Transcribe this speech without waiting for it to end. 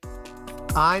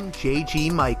I'm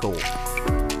JG Michael,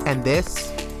 and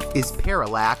this is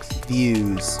Parallax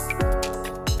Views.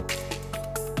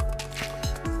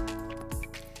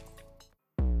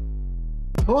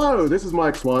 Hello, this is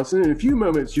Mike Swanson. In a few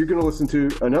moments, you're going to listen to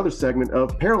another segment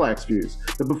of Parallax Views.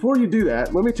 But before you do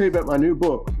that, let me tell you about my new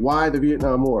book, Why the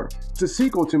Vietnam War. It's a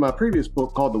sequel to my previous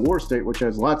book called The War State, which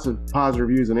has lots of positive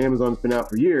reviews and Amazon's been out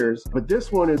for years. But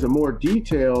this one is a more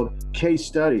detailed case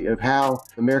study of how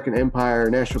the American empire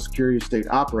and national security state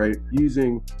operate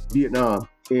using Vietnam.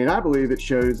 And I believe it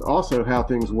shows also how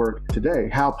things work today,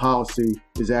 how policy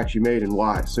is actually made and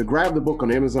why. So grab the book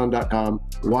on Amazon.com,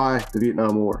 Why the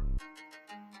Vietnam War.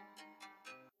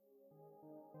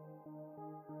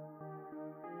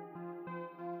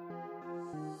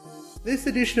 This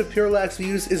edition of Parallax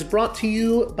Views is brought to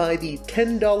you by the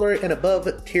 $10 and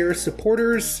above tier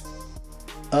supporters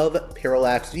of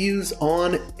Parallax Views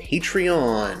on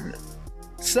Patreon.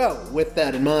 So, with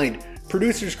that in mind,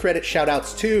 producers credit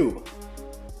shoutouts to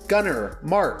Gunnar,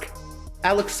 Mark,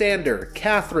 Alexander,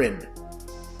 Catherine,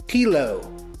 Tilo,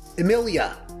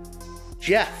 Emilia,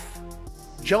 Jeff,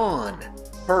 John,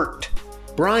 Bert,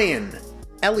 Brian,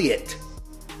 Elliot,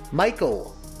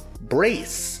 Michael,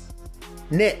 Brace,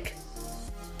 Nick,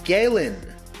 Galen,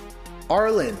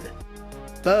 Arlen,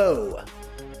 Bo,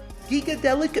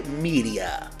 Gigadelic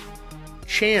Media,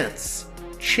 Chance,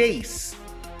 Chase,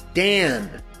 Dan,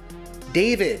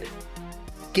 David,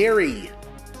 Gary,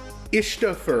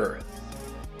 Ishtofer,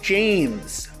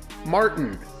 James,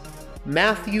 Martin,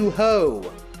 Matthew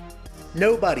Ho,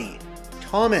 Nobody,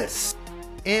 Thomas,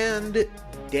 and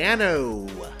Dano.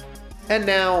 And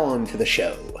now on to the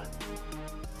show.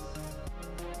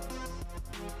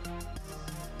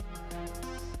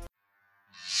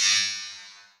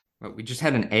 Well, we just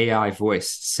had an AI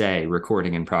voice say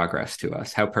recording in progress to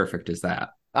us. How perfect is that?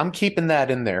 I'm keeping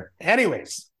that in there.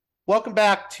 Anyways, welcome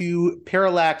back to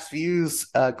Parallax Views.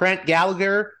 Grant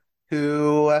Gallagher,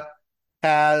 who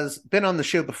has been on the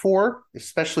show before,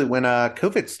 especially when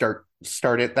COVID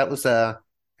started. That was, I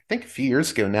think, a few years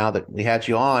ago now that we had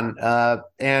you on.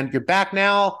 And you're back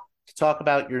now to talk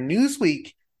about your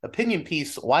Newsweek opinion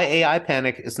piece, Why AI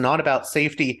Panic is Not About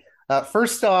Safety.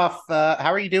 First off,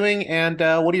 how are you doing? And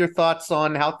what are your thoughts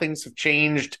on how things have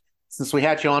changed since we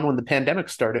had you on when the pandemic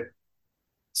started?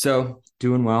 So,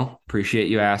 doing well. Appreciate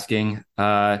you asking.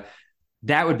 That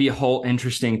would be a whole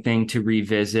interesting thing to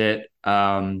revisit.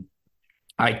 I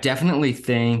definitely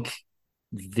think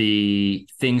the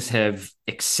things have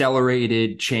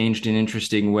accelerated, changed in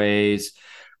interesting ways.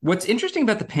 What's interesting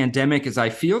about the pandemic is I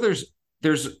feel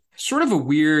there's sort of a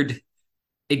weird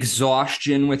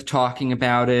exhaustion with talking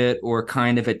about it, or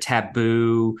kind of a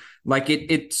taboo. Like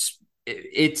it's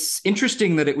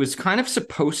interesting that it was kind of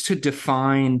supposed to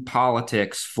define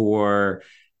politics for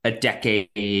a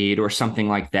decade or something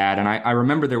like that. And I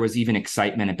remember there was even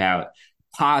excitement about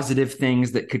positive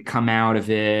things that could come out of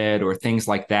it or things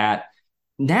like that.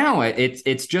 Now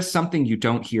it's just something you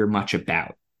don't hear much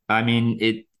about. I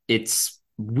mean, it's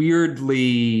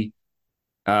weirdly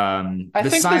I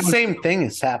think the same thing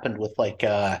has happened with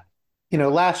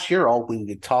last year, all we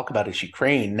would talk about is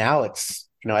Ukraine. Now it's,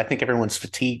 I think everyone's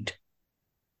fatigued.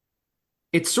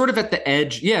 It's sort of at the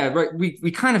edge. Yeah, right.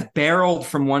 We kind of barreled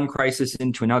from one crisis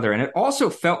into another. And it also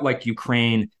felt like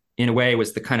Ukraine, in a way,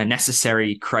 was the kind of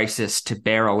necessary crisis to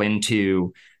barrel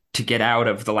into to get out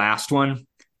of the last one.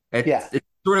 It's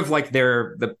sort of like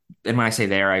and when I say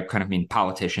I kind of mean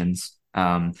politicians,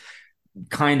 kind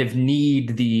of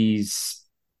need these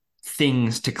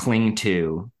things to cling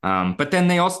to. But then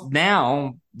they also,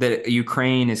 now that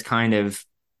Ukraine is kind of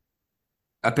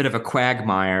a bit of a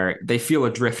quagmire, they feel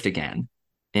adrift again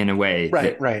in a way.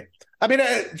 Right. I mean,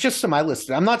 just to my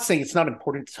list, I'm not saying it's not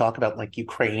important to talk about like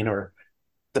Ukraine or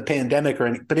the pandemic or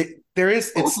anything, but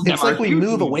it's like we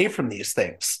move away from these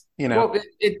things, Well,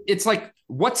 it's like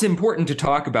what's important to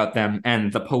talk about them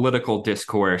and the political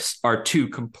discourse are two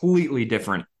completely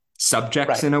different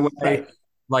subjects in a way. Right.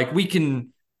 Like we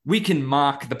can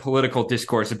mock the political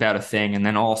discourse about a thing and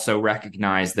then also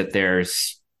recognize that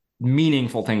there's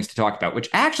meaningful things to talk about, which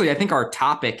actually I think our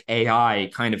topic,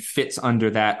 AI, kind of fits under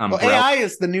that umbrella. Well, AI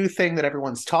is the new thing that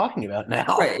everyone's talking about now.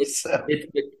 Right.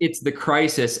 It's the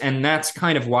crisis. And that's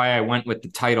kind of why I went with the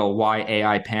title, Why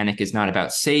AI Panic is Not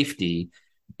About Safety,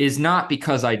 is not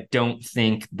because I don't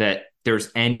think that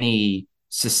there's any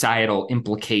societal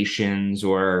implications,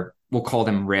 or we'll call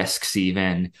them risks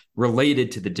even,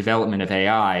 related to the development of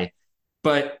AI.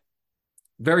 But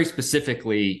very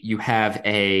specifically, you have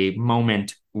a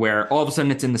moment where all of a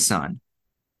sudden it's in the sun.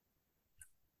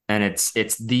 And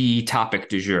it's the topic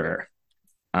du jour,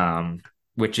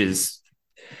 which is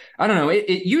I don't know.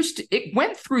 It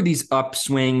went through these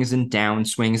upswings and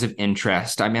downswings of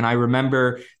interest. I mean, I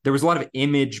remember there was a lot of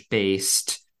image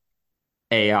based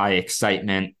AI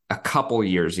excitement a couple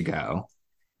years ago.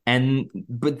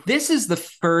 But this is the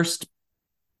first,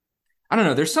 I don't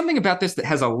know, there's something about this that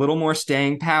has a little more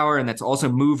staying power and that's also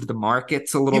moved the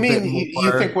markets a You little bit mean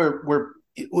you think more. we're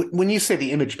when you say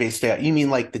the image based AI, you mean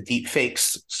like the deep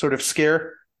fakes sort of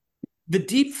scare? The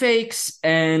deep fakes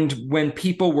and when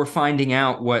people were finding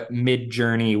out what Mid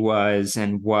Journey was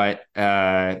and what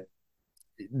the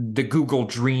Google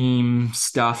Dream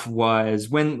stuff was,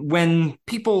 when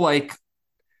people like,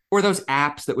 or those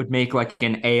apps that would make like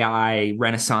an AI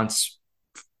Renaissance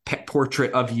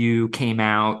portrait of you came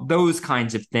out, those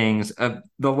kinds of things.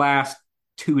 The last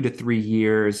 2 to 3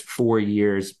 years, 4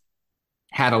 years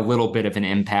had a little bit of an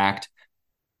impact,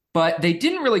 but they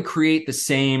didn't really create the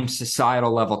same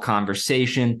societal level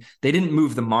conversation. They didn't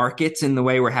move the markets in the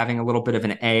way we're having a little bit of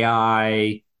an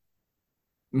AI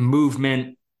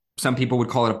movement. Some people would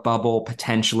call it a bubble,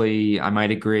 potentially. I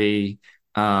might agree.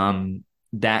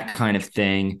 That kind of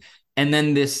thing. And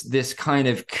then this kind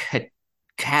of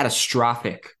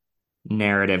catastrophic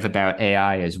narrative about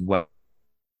AI as well.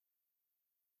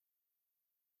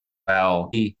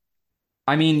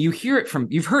 I mean, you've heard it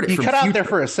You from cut out there future.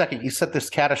 for a second. You said this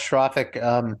catastrophic.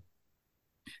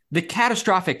 The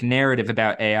catastrophic narrative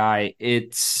about AI,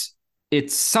 it's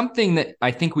something that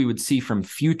I think we would see from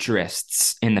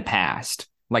futurists in the past,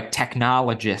 like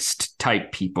technologist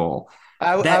type people.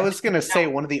 I That was going to say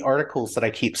one of the articles that I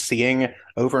keep seeing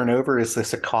over and over is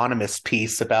this Economist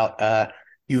piece about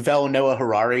Yuval Noah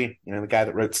Harari, the guy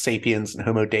that wrote *Sapiens* and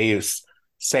 *Homo Deus*,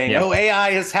 saying, Yeah. "Oh,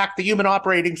 AI has hacked the human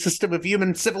operating system of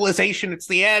human civilization. It's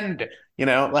the end."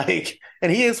 And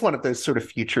he is one of those sort of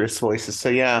futurist voices. So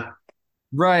yeah,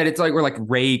 Right. It's like we're like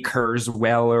Ray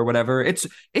Kurzweil or whatever. It's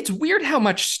weird how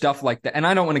much stuff like that. And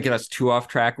I don't want to get us too off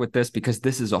track with this because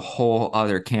this is a whole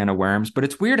other can of worms. But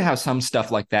it's weird how some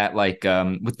stuff like that, like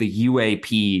with the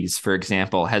UAPs, for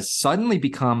example, has suddenly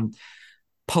become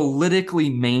politically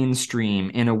mainstream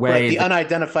in a right. way The that,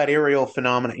 unidentified aerial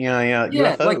phenomena. Yeah, yeah.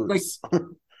 yeah, like UFOs.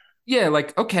 yeah,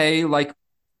 like okay, like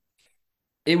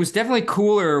it was definitely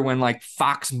cooler when like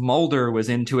Fox Mulder was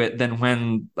into it than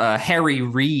when Harry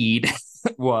Reid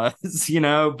was,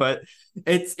 but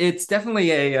it's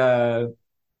definitely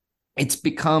it's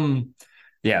become,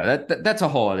 yeah, that's a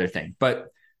whole other thing. But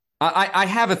I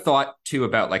have a thought too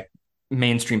about like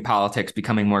mainstream politics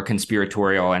becoming more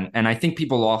conspiratorial, and I think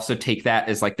people also take that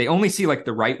as like they only see like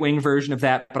the right wing version of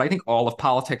that, but I think all of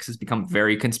politics has become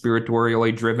very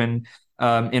conspiratorially driven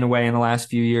in a way in the last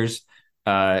few years.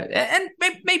 And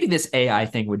maybe this AI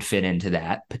thing would fit into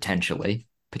that potentially.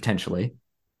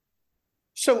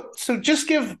 So just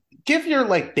give your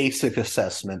like basic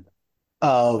assessment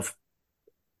of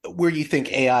where you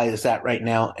think AI is at right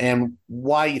now and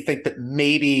why you think that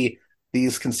maybe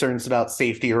these concerns about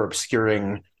safety are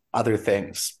obscuring other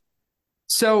things.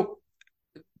 So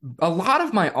a lot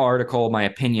of my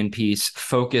opinion piece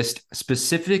focused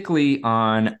specifically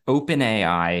on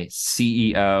OpenAI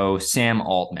CEO Sam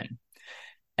Altman.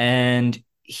 And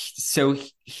so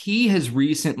he has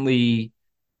recently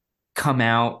come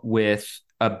out with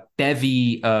a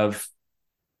bevy of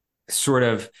sort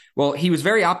of, well, he was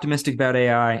very optimistic about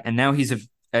AI, and now he's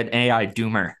an AI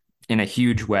doomer in a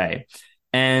huge way.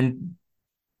 And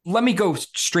let me go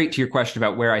straight to your question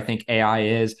about where I think AI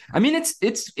is. I mean,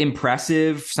 it's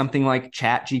impressive, something like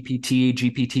ChatGPT,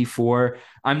 GPT-4.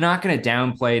 I'm not going to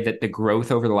downplay that the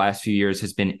growth over the last few years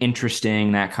has been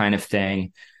interesting, that kind of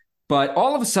thing. But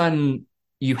all of a sudden,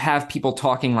 you have people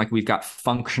talking like we've got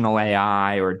functional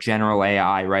AI or general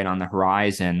AI right on the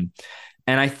horizon.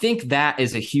 And I think that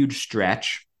is a huge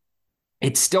stretch.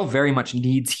 It still very much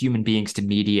needs human beings to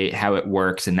mediate how it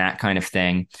works and that kind of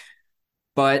thing.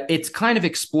 But it's kind of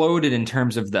exploded in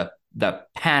terms of the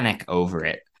panic over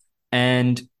it.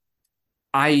 And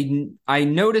I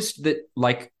noticed that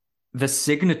like the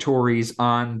signatories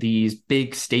on these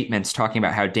big statements talking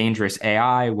about how dangerous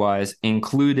AI was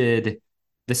included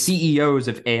the CEOs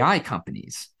of AI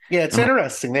companies. Yeah, And it's I'm like,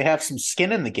 interesting. They have some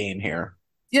skin in the game here.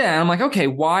 yeah, and I'm like, okay,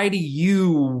 why did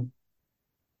you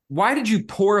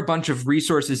pour a bunch of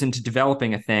resources into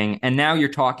developing a thing and now you're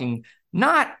talking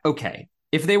not okay.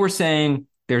 If they were saying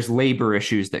there's labor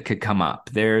issues that could come up,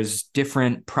 there's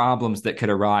different problems that could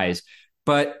arise,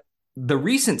 but the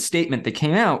recent statement that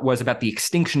came out was about the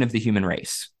extinction of the human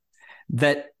race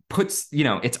that puts,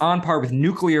 it's on par with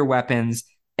nuclear weapons.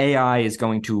 AI is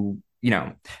going to,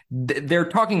 they're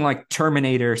talking like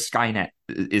Terminator Skynet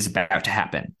is about to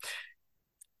happen.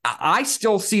 I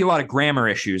still see a lot of grammar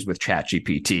issues with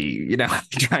ChatGPT,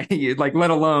 like let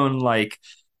alone like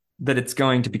that it's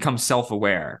going to become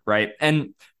self-aware, right?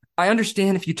 And I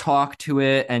understand if you talk to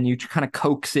it and you kind of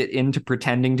coax it into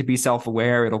pretending to be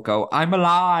self-aware, it'll go, I'm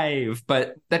alive.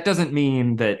 But that doesn't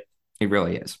mean that it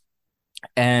really is.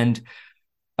 And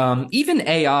even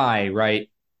AI, right?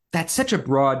 That's such a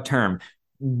broad term.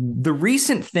 The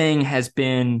recent thing has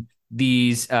been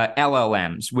these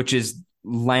LLMs, which is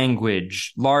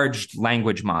large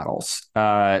language models.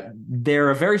 They're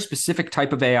a very specific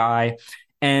type of AI,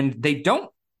 and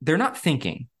they're not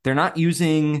thinking. They're not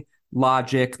using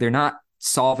logic. They're not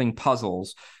solving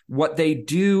puzzles. What they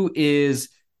do is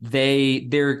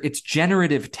it's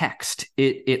generative text.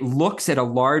 It looks at a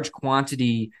large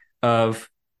quantity of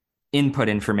input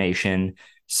information.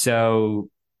 So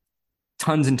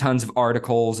tons and tons of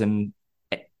articles and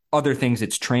other things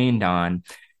it's trained on.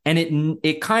 And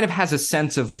it kind of has a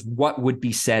sense of what would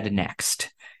be said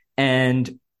next.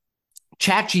 And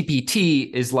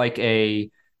ChatGPT is like a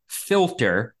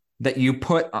filter that you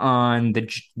put on the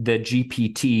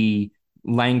GPT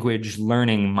language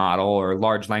learning model or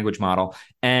large language model.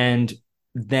 And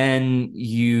then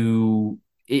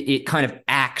it kind of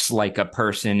acts like a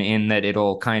person in that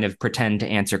it'll kind of pretend to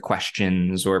answer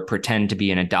questions or pretend to be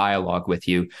in a dialogue with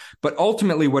you. But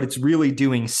ultimately, what it's really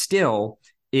doing still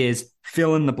is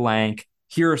fill in the blank.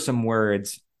 Here are some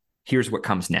words. Here's what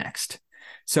comes next.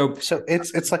 So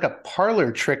it's like a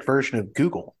parlor trick version of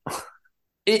Google.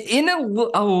 In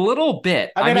a little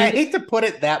bit. I mean, I hate to put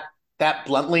it that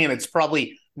bluntly, and it's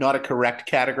probably not a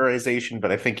correct categorization,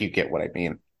 but I think you get what I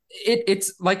mean.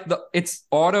 It's like it's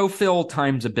autofill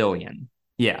times a billion.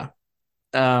 Yeah.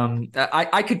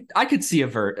 I could see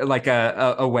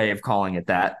a way of calling it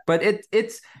that, but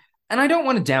it's and I don't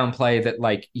want to downplay that.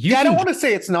 Like I don't want to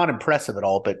say it's not impressive at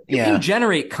all, but you can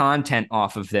generate content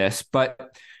off of this.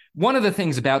 But one of the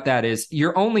things about that is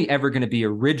you're only ever going to be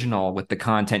original with the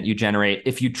content you generate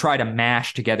if you try to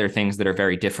mash together things that are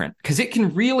very different, because it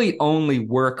can really only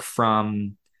work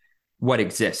from what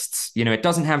exists. It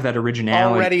doesn't have that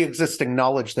originality. Already existing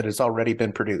knowledge that has already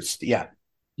been produced. Yeah.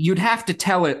 You'd have to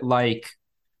tell it, like,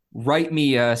 write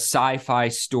me a sci-fi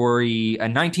story, a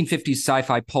 1950s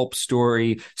sci-fi pulp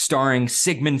story starring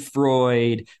Sigmund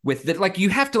Freud with that. Like, you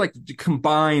have to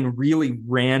combine really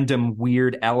random,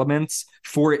 weird elements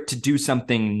for it to do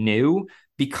something new,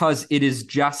 because it is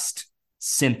just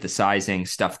synthesizing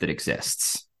stuff that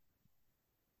exists.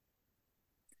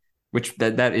 Which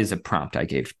that is a prompt I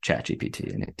gave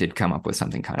ChatGPT, and it did come up with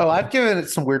something kind of. I've given it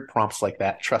some weird prompts like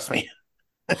that. Trust me.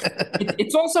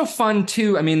 It's also fun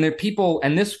too. I mean, there are people,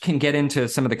 and this can get into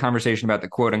some of the conversation about the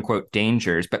quote unquote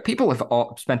dangers, but people have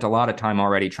spent a lot of time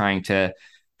already trying to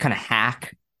kind of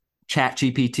hack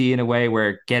ChatGPT in a way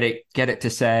where get it to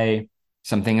say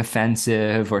something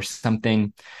offensive or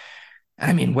something.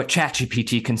 I mean, what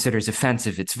ChatGPT considers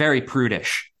offensive, it's very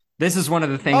prudish. This is one of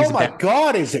the things. Oh my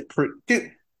God, is it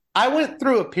dude? I went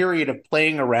through a period of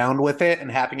playing around with it and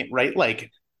having it write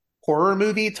like horror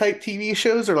movie type TV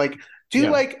shows, or like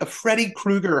like a Freddy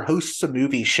Krueger hosts a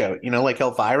movie show, like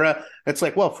Elvira. It's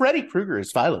like, well, Freddy Krueger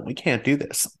is violent. We can't do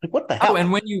this. Like, what the hell? Oh,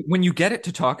 and when you get it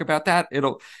to talk about that,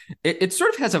 it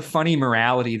sort of has a funny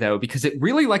morality though, because it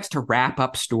really likes to wrap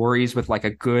up stories with like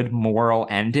a good moral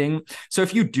ending. So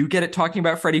if you do get it talking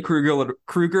about Freddy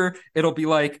Krueger, it'll be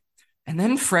like, and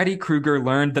then Freddy Krueger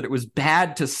learned that it was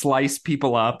bad to slice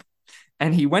people up,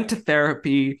 and he went to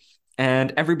therapy,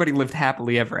 and everybody lived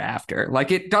happily ever after.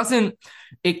 Like, it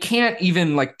can't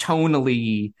even like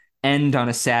tonally end on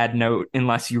a sad note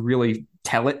unless you really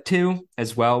tell it to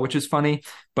as well, which is funny.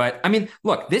 But I mean,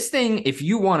 look, this thing, if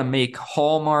you want to make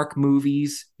Hallmark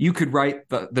movies, you could write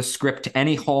the script to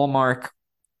any Hallmark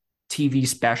TV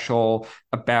special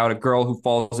about a girl who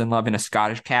falls in love in a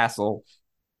Scottish castle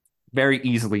very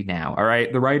easily now. All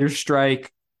right. The writer's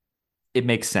strike, it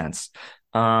makes sense.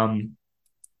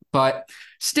 But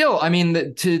still, I mean,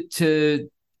 it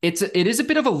is a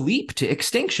bit of a leap to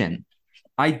extinction.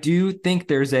 I do think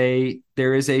there is a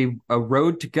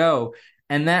road to go.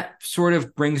 And that sort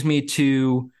of brings me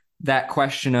to that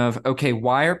question of, okay,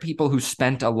 why are people who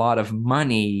spent a lot of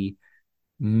money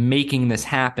making this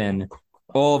happen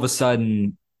all of a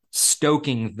sudden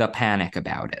stoking the panic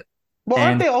about it? Well,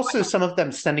 aren't they also, some of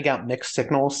them, sending out mixed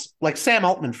signals? Like Sam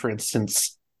Altman, for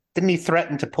instance, didn't he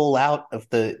threaten to pull out of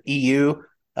the EU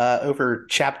over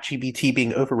ChatGPT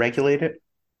being overregulated?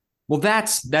 Well,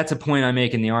 that's a point I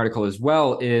make in the article as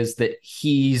well, is that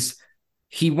he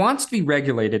wants to be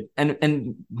regulated.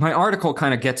 And my article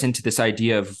kind of gets into this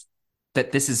idea of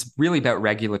that this is really about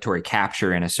regulatory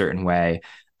capture in a certain way.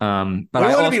 But We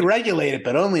I want to be also regulated,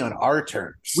 but only on our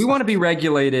terms. we want to be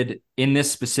regulated in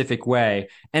this specific way.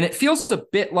 And it feels a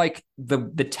bit like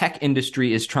the tech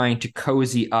industry is trying to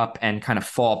cozy up and kind of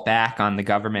fall back on the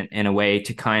government in a way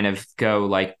to kind of go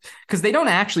like, because they don't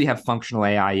actually have functional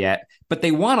AI yet, but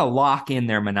they want to lock in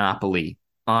their monopoly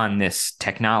on this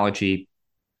technology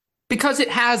because it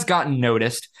has gotten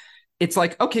noticed. It's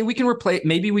like, okay,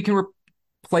 maybe we can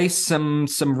replace some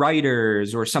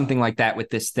writers or something like that with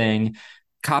this thing,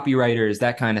 copywriters,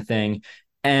 that kind of thing.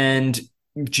 And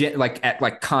like at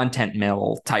like content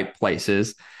mill type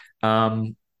places.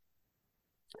 Um,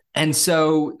 and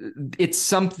so it's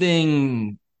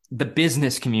something the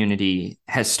business community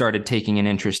has started taking an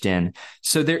interest in.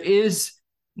 So there is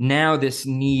now this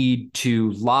need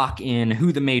to lock in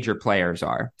who the major players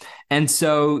are. And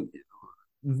so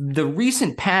the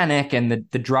recent panic and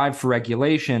the drive for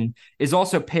regulation is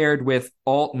also paired with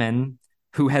Altman,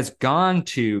 who has gone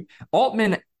to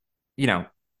Altman, you know,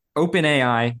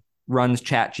 OpenAI runs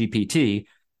ChatGPT,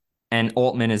 and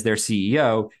Altman is their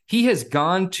CEO. He has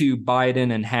gone to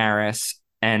Biden and Harris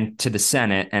and to the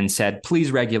Senate and said,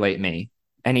 please regulate me.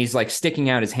 And he's like sticking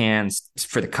out his hands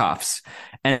for the cuffs.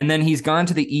 And then he's gone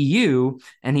to the EU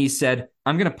and he said,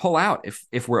 I'm going to pull out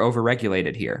if we're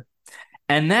overregulated here.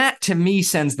 And that to me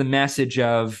sends the message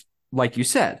of, like you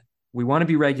said, we want to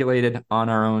be regulated on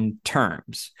our own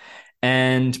terms.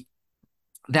 And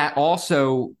that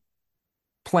also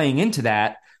playing into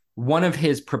that, one of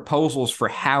his proposals for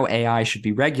how AI should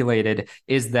be regulated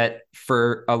is that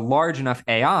for a large enough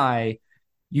AI,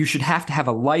 you should have to have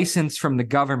a license from the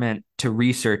government to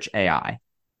research AI.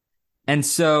 And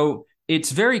so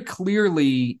it's very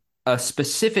clearly a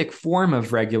specific form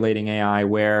of regulating AI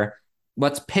where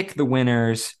let's pick the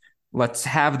winners, let's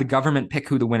have the government pick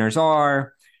who the winners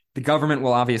are. The government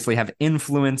will obviously have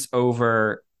influence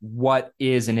over what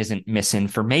is and isn't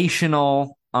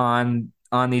misinformational on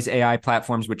these AI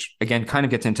platforms, which again kind of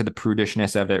gets into the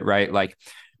prudishness of it, right? Like,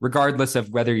 regardless of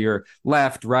whether you're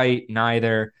left, right,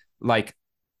 neither, like,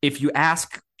 if you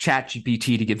ask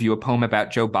ChatGPT to give you a poem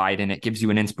about Joe Biden, it gives you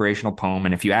an inspirational poem.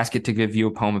 And if you ask it to give you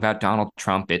a poem about Donald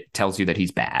Trump, it tells you that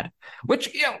he's bad, which,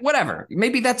 yeah, whatever.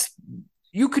 Maybe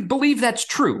you could believe that's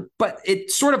true, but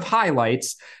it sort of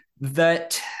highlights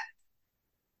that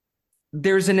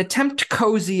there's an attempt to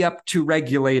cozy up to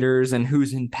regulators and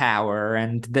who's in power,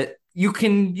 and that you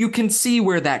can see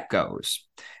where that goes.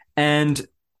 And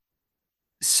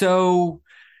so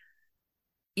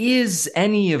is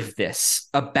any of this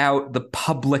about the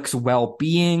public's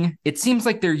well-being? It seems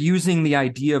like they're using the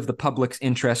idea of the public's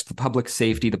interest, the public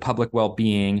safety, the public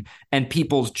well-being, and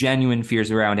people's genuine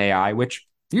fears around AI, which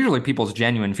usually people's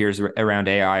genuine fears around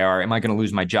AI are, am I going to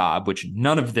lose my job? Which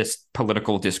none of this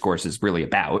political discourse is really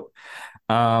about.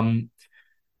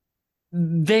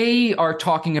 They are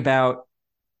talking about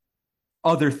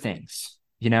other things,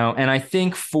 and I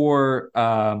think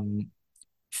and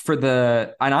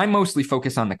I mostly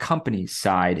focus on the company's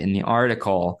side in the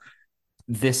article,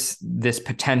 this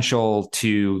potential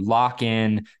to lock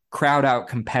in, crowd out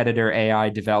competitor AI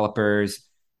developers,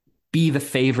 be the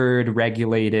favored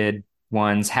regulated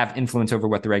ones, have influence over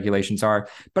what the regulations are.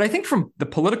 But I think from the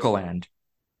political end,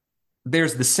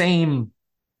 there's the same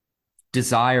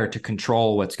desire to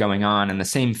control what's going on and the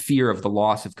same fear of the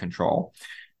loss of control.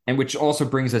 And which also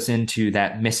brings us into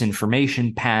that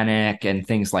misinformation panic and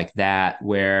things like that,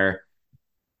 where,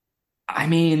 I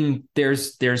mean,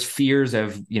 there's fears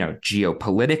of,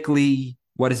 geopolitically,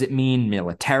 what does it mean?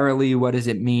 Militarily, what does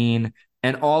it mean?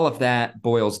 And all of that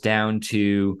boils down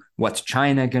to, what's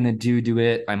China going to do to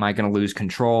it? Am I going to lose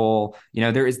control?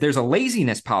 There's a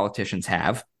laziness politicians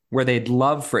have where they'd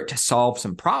love for it to solve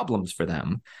some problems for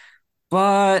them.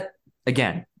 But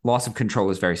again, loss of control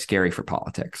is very scary for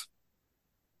politics.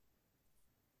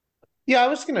 Yeah, I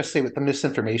was going to say with the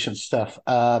misinformation stuff,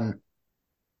 how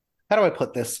do I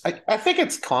put this? I think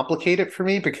it's complicated for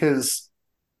me because,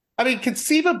 I mean,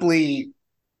 conceivably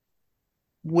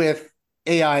with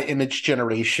AI image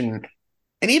generation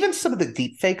and even some of the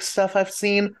deepfake stuff I've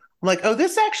seen, I'm like, oh,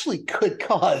 this actually could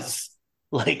cause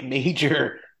like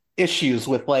major issues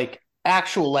with like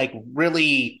actual, like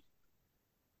really,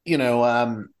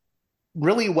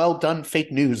 really well done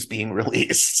fake news being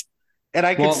released. And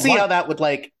I could see how that would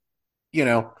like,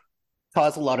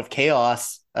 cause a lot of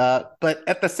chaos. But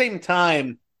at the same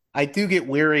time, I do get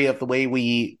weary of the way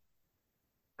we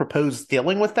propose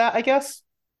dealing with that, I guess.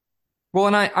 Well,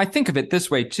 and I think of it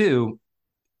this way too.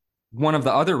 One of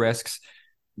the other risks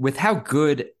with how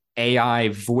good AI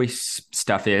voice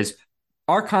stuff is,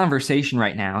 our conversation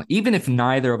right now, even if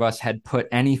neither of us had put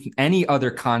any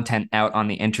other content out on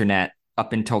the internet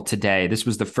up until today. This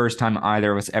was the first time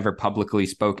either of us ever publicly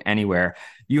spoke anywhere.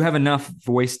 You have enough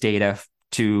voice data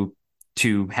to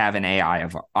have an AI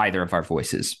of either of our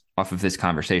voices off of this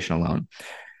conversation alone.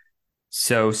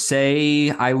 So say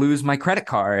I lose my credit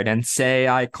card and say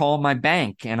I call my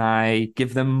bank and I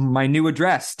give them my new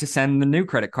address to send the new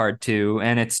credit card to,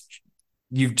 and it's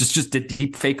you've just a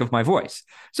deep fake of my voice.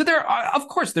 So there are, of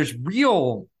course, there's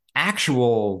real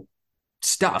actual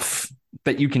stuff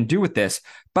that you can do with this.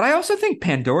 But I also think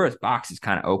Pandora's box is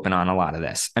kind of open on a lot of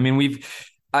this. I mean,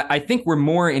 I think we're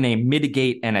more in a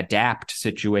mitigate and adapt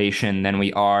situation than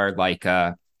we are like,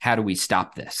 how do we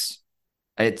stop this?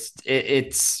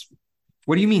 It's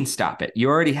what do you mean stop it? You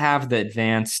already have the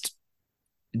advanced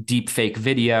deep fake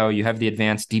video, you have the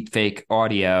advanced deep fake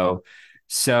audio.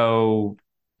 So,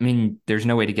 I mean, there's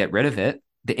no way to get rid of it.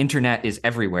 The internet is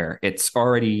everywhere. It's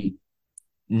already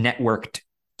networked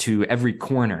to every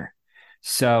corner.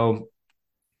 So,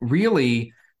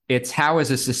 really, it's how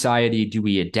as a society do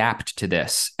we adapt to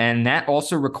this? And that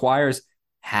also requires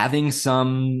having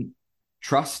some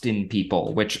trust in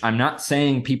people, which I'm not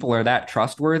saying people are that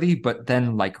trustworthy, but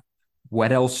then like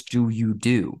what else do you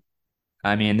do?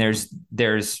 I mean, there's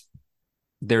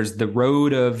the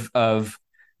road of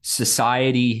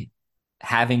society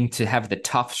having to have the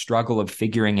tough struggle of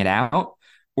figuring it out,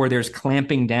 or there's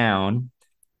clamping down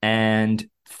and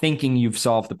thinking you've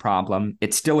solved the problem.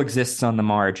 It still exists on the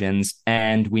margins,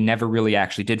 and we never really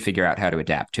actually did figure out how to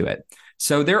adapt to it.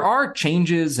 So there are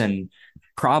changes and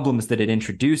problems that it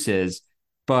introduces,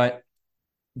 but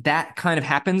that kind of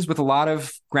happens with a lot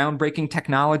of groundbreaking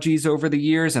technologies over the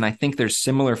years. And I think there's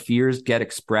similar fears get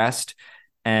expressed.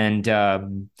 And I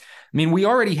mean, we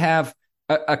already have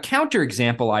a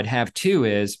counterexample I'd have too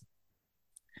is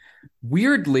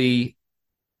weirdly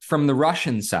from the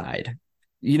Russian side,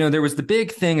 you know, there was the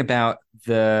big thing about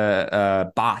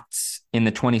the bots in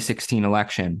the 2016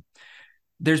 election.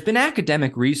 There's been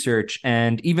academic research,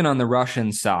 and even on the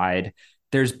Russian side,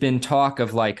 there's been talk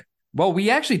of like, well, we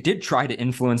actually did try to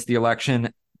influence the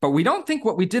election, but we don't think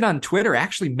what we did on Twitter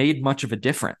actually made much of a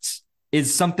difference.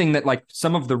 Is something that like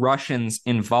some of the Russians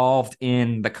involved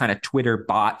in the kind of Twitter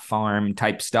bot farm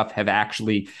type stuff have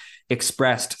actually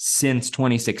expressed since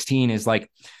 2016 is like,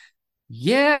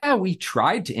 yeah, we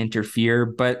tried to interfere,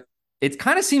 but it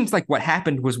kind of seems like what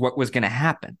happened was what was going to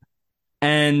happen.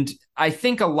 And I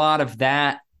think a lot of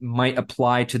that might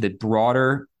apply to the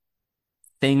broader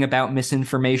thing about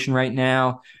misinformation right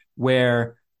now,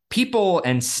 where people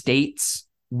and states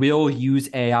will use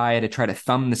AI to try to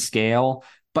thumb the scale,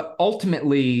 but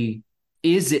ultimately,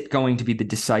 is it going to be the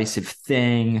decisive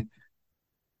thing?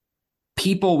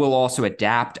 People will also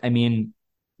adapt. I mean,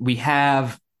 we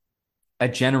have a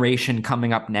generation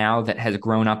coming up now that has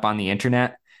grown up on the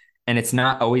internet, and it's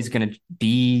not always going to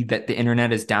be that the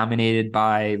internet is dominated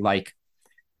by like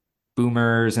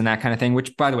boomers and that kind of thing,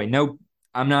 which by the way, no,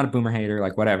 I'm not a boomer hater,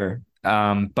 like whatever.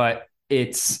 But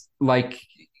it's like,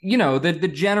 you know, the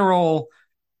general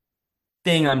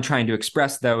thing I'm trying to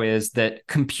express though is that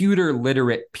computer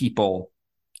literate people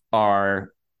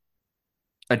are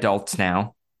adults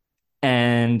now,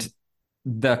 and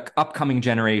the upcoming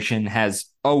generation has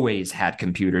always had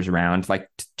computers around, like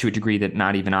to a degree that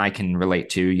not even I can relate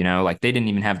to, you know, like they didn't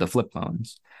even have the flip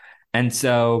phones. And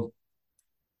so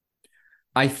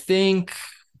I think,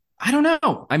 I don't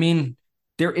know. I mean,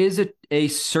 there is a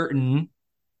certain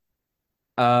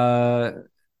uh,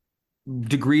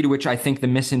 degree to which I think the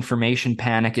misinformation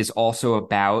panic is also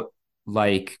about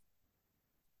like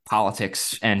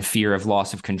politics and fear of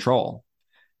loss of control.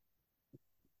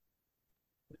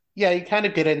 Yeah, you kind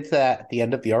of get into that at the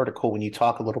end of the article when you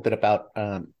talk a little bit about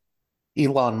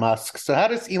Elon Musk. So how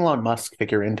does Elon Musk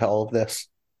figure into all of this?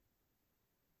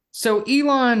 So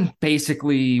Elon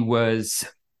basically was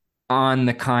on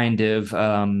the kind of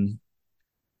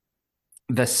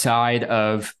the side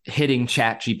of hitting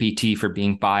ChatGPT for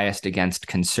being biased against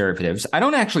conservatives. I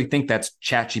don't actually think that's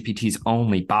ChatGPT's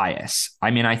only bias.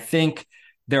 I mean, I think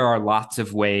there are lots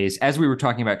of ways, as we were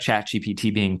talking about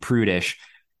ChatGPT being prudish,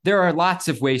 there are lots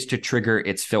of ways to trigger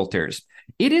its filters.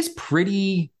 It is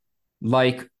pretty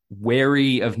like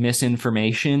wary of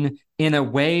misinformation in a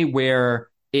way where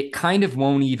it kind of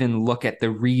won't even look at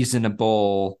the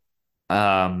reasonable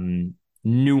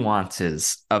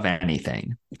nuances of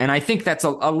anything. And I think that's a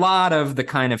lot of the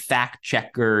kind of fact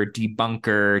checker,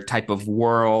 debunker type of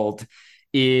world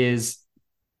is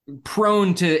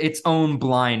prone to its own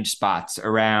blind spots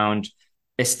around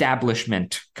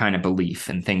establishment kind of belief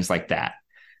and things like that.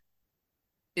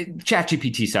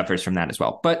 ChatGPT suffers from that as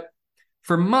well. But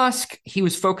for Musk, he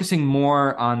was focusing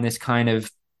more on this kind of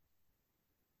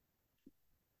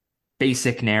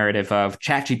basic narrative of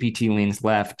ChatGPT leans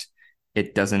left,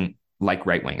 it doesn't like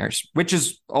right wingers, which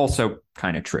is also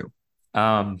kind of true.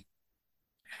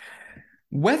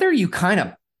 Whether you kind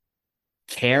of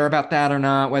care about that or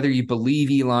not, whether you believe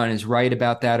Elon is right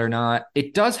about that or not,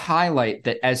 it does highlight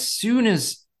that as soon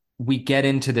as we get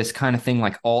into this kind of thing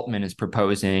like Altman is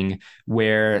proposing,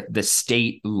 where the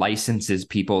state licenses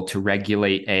people to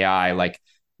regulate AI, like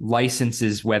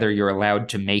licenses whether you're allowed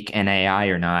to make an AI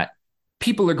or not,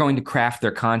 people are going to craft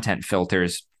their content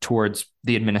filters towards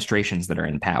the administrations that are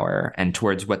in power and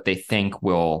towards what they think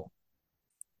will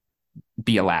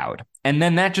be allowed. And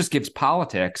then that just gives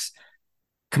politics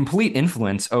complete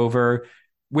influence over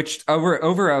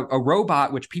a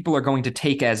robot which people are going to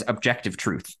take as objective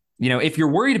truth. If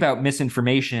you're worried about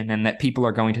misinformation and that people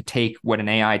are going to take what an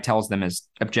AI tells them as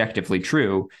objectively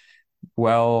true,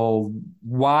 well,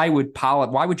 why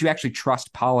would you actually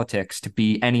trust politics to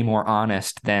be any more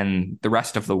honest than the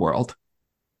rest of the world?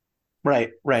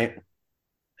 Right, right.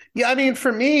 Yeah, I mean,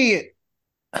 for me,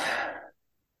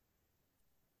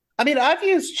 I mean, I've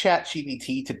used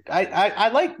ChatGPT I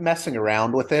like messing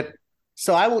around with it.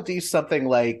 So I will do something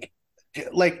like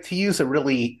to use a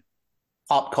really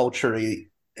pop culture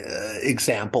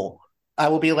example. I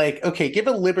will be like, okay, give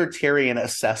a libertarian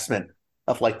assessment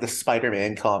of like the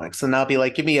Spider-Man comics. And I'll be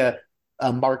like, give me a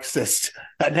Marxist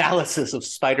analysis of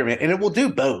Spider-Man. And it will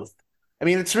do both. I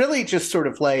mean, it's really just sort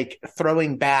of like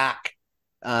throwing back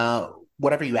uh,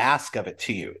 whatever you ask of it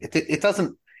to you. It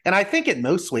doesn't, and I think in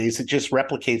most ways it just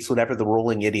replicates whatever the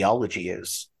ruling ideology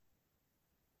is.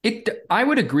 I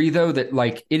would agree though that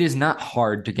like it is not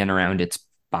hard to get around its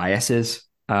biases.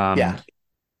 Yeah.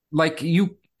 Like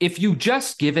if you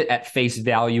just give it at face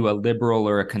value a liberal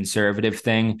or a conservative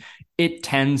thing, it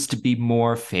tends to be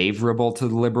more favorable to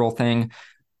the liberal thing.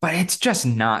 But it's just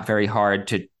not very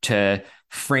hard to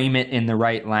frame it in the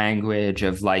right language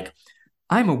of like,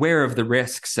 I'm aware of the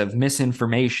risks of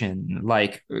misinformation,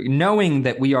 like knowing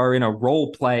that we are in a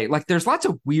role play. Like there's lots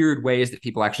of weird ways that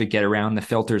people actually get around the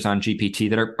filters on GPT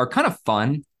that are kind of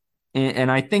fun.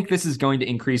 And I think this is going to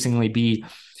increasingly be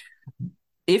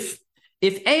if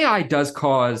AI does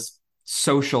cause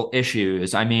social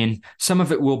issues, I mean, some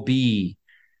of it will be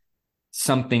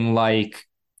something like,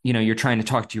 you're trying to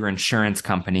talk to your insurance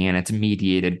company and it's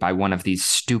mediated by one of these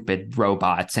stupid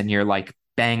robots and you're like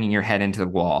banging your head into the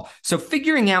wall. So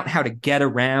figuring out how to get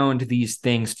around these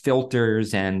things,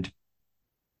 filters and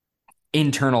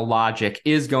internal logic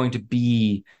is going to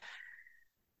be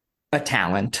a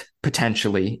talent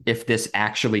potentially if this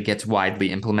actually gets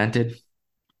widely implemented.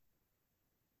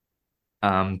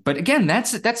 But again,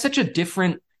 that's such a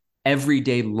different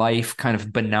everyday life kind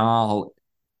of banal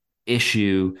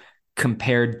issue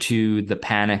compared to the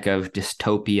panic of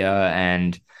dystopia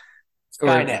and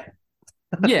Skynet.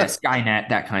 yeah, Skynet,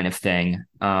 that kind of thing.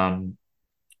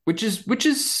 Which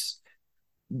is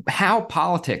how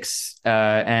politics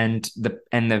and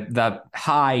the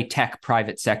high tech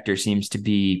private sector seems to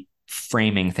be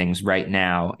framing things right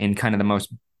now in kind of the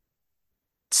most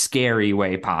scary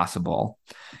way possible.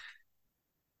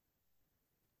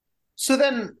 So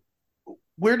then,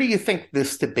 where do you think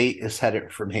this debate is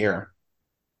headed from here?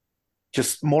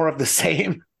 Just more of the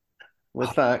same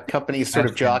with companies sort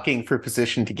of jockeying for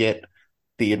position to get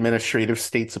the administrative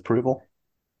state's approval?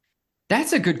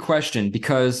 That's a good question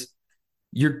because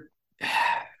you're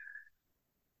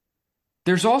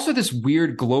there's also this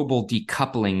weird global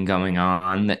decoupling going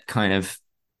on that kind of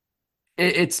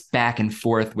it's back and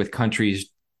forth with countries.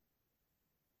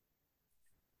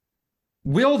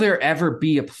 Will there ever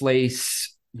be a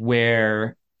place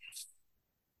where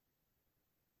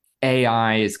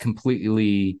AI is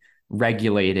completely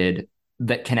regulated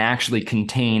that can actually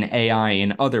contain AI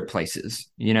in other places,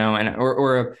 and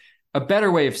or a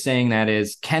better way of saying that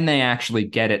is, can they actually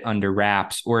get it under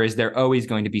wraps, or is there always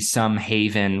going to be some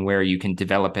haven where you can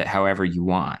develop it however you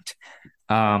want?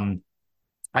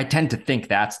 I tend to think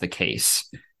that's the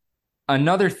case.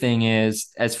 Another thing is,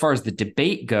 as far as the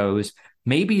debate goes,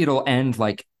 maybe it'll end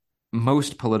like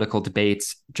most political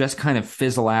debates, just kind of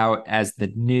fizzle out as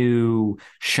the new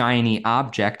shiny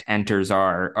object enters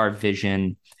our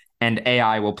vision, and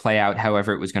AI will play out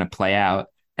however it was going to play out.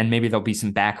 And maybe there'll be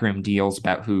some backroom deals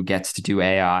about who gets to do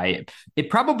AI. It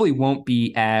probably won't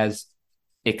be as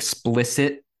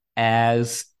explicit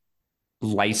as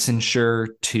licensure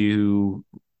to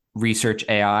research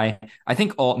AI. I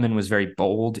think Altman was very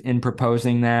bold in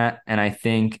proposing that. And I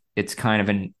think it's kind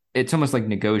of it's almost like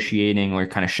negotiating or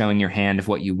kind of showing your hand of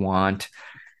what you want.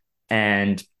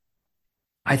 And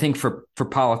I think for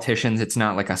politicians, it's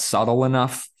not like a subtle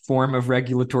enough form of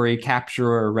regulatory capture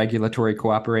or regulatory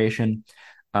cooperation.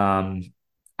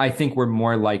 I think we're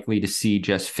more likely to see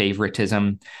just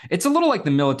favoritism. It's a little like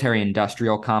the military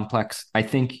industrial complex. I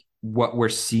think what we're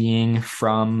seeing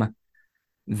from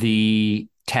the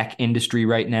tech industry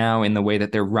right now in the way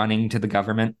that they're running to the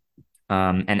government,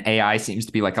 and AI seems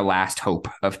to be like a last hope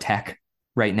of tech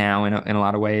right now in a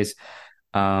lot of ways.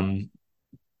 Um,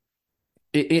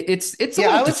 it's a Yeah,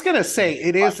 I little was gonna say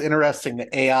it is interesting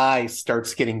that AI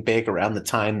starts getting big around the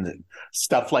time that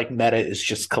stuff like Meta is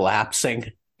just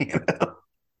collapsing.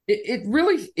 it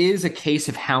really is a case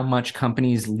of how much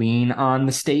companies lean on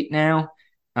the state now,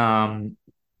 um,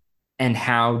 and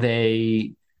how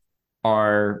they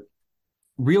are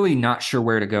really not sure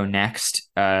where to go next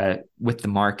with the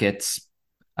markets.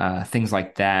 Things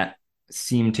like that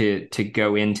seem to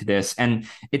go into this, and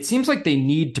it seems like they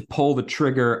need to pull the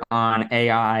trigger on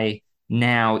AI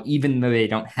now, even though they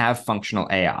don't have functional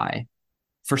AI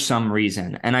for some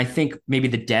reason. And I think maybe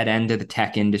the dead end of the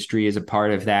tech industry is a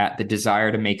part of that. The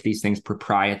desire to make these things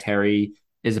proprietary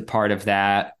is a part of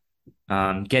that.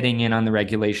 Getting in on the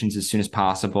regulations as soon as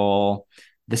possible,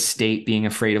 the state being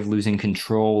afraid of losing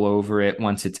control over it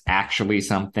once it's actually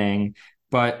something.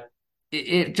 But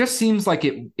it just seems like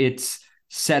it's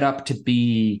set up to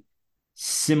be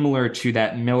similar to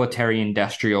that military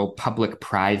industrial public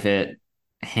private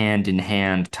hand in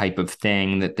hand type of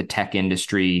thing that the tech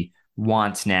industry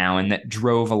wants now, and that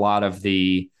drove a lot of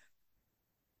the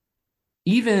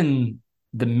even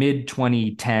the mid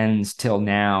 2010s till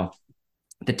now.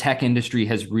 The tech industry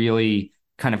has really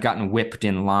kind of gotten whipped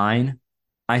in line,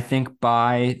 I think,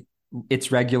 by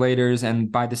its regulators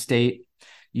and by the state.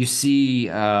 You see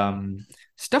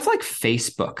stuff like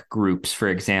Facebook groups, for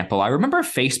example. I remember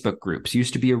Facebook groups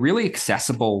used to be a really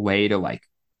accessible way to like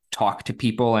talk to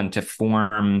people and to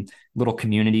form little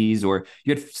communities, or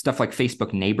you had stuff like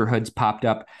Facebook neighborhoods popped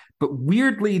up. But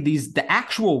weirdly, the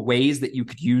actual ways that you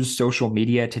could use social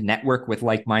media to network with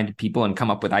like-minded people and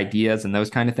come up with ideas and those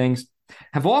kind of things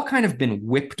have all kind of been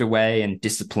whipped away and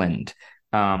disciplined.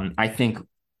 I think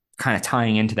kind of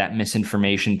tying into that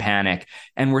misinformation panic.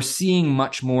 And we're seeing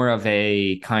much more of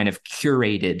a kind of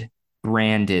curated,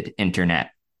 branded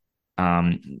internet.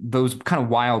 Those kind of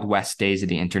Wild West days of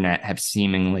the internet have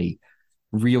seemingly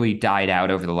really died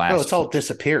out over the Oh, last. it's all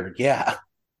disappeared. Yeah.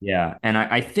 Yeah. And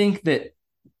I think that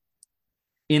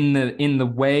in the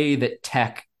way that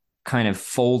tech kind of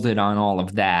folded on all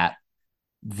of that,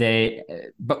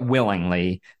 but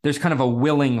willingly, there's kind of a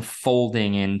willing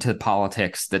folding into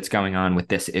politics that's going on with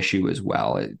this issue as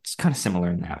well. It's kind of similar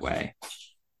in that way.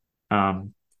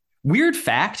 Weird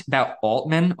fact about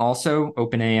Altman, also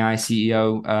OpenAI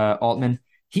CEO Altman,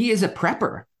 he is a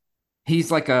prepper.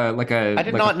 He's I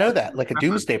did not know that, like a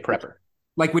doomsday prepper.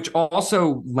 like which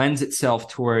also lends itself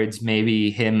towards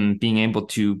maybe him being able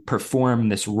to perform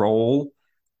this role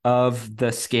of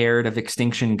the scared of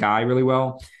extinction guy really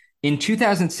well. In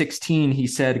 2016, he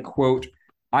said, quote,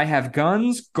 "I have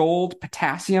guns, gold,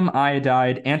 potassium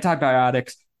iodide,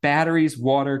 antibiotics, batteries,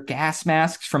 water, gas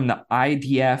masks from the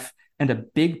IDF, and a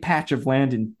big patch of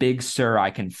land in Big Sur I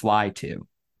can fly to."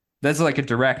 That's like a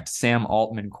direct Sam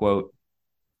Altman quote.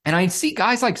 And I see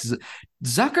guys like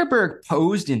Zuckerberg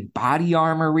posed in body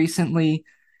armor recently.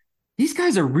 These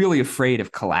guys are really afraid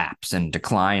of collapse and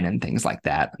decline and things like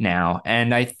that now.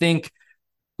 And I think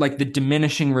like the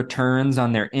diminishing returns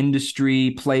on their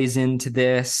industry plays into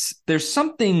this. There's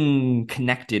something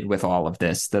connected with all of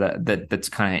this that's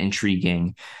kind of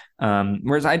intriguing.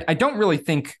 Whereas I don't really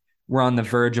think we're on the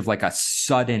verge of like a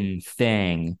sudden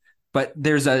thing, but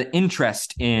there's an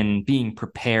interest in being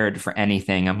prepared for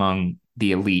anything among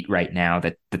the elite right now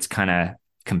that's kind of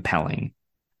compelling.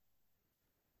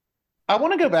 I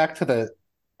want to go back to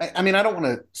I mean, I don't want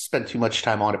to spend too much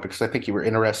time on it because I think you were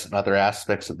interested in other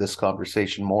aspects of this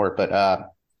conversation more, but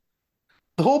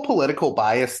the whole political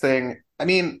bias thing, I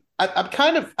mean, I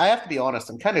have to be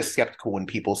honest, I'm kind of skeptical when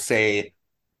people say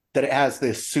that it has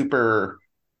this super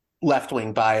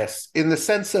left-wing bias in the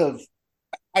sense of,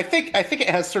 I think it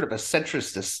has sort of a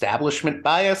centrist establishment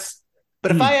bias.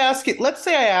 But if I ask it, let's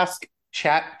say I ask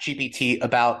ChatGPT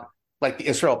about like the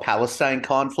Israel-Palestine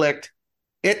conflict,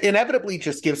 it inevitably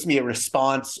just gives me a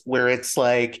response where it's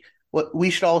like, well,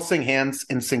 we should all sing hands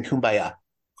and sing Kumbaya.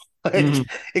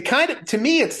 It kind of, to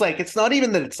me, it's like, it's not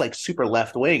even that it's like super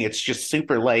left wing. It's just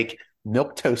super like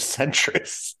milquetoast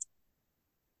centrist.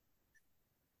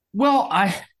 Well,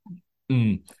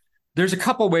 there's a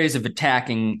couple ways of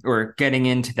attacking or getting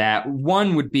into that.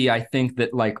 One would be, I think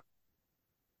that like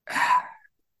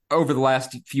over the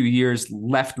last few years,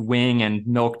 left wing and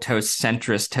milquetoast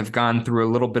centrist have gone through a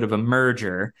little bit of a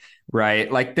merger, right?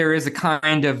 Like there is a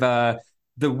kind of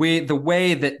the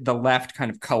way that the left kind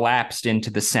of collapsed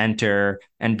into the center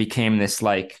and became this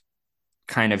like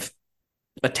kind of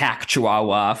attack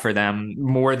Chihuahua for them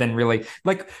more than really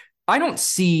like I don't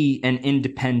see an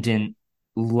independent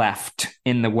left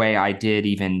in the way I did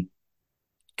even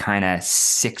kind of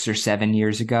 6 or 7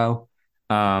 years ago.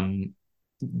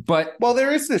 But Well,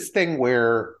 there is this thing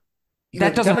where that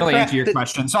the doesn't really answer Democrat. your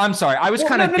question. So I'm sorry. I was Well,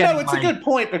 kind no, of no, no. getting It's a my good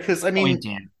point because I point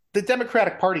mean, in. the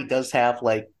Democratic Party does have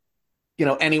like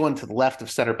anyone to the left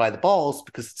of center by the balls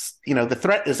because the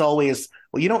threat is always,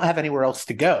 well, you don't have anywhere else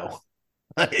to go.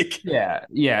 Like, Yeah,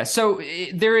 yeah. So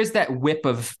there is that whip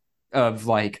of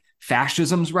like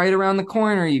fascism's right around the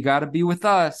corner. You got to be with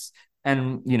us,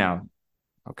 and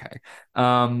okay.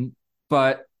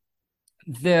 But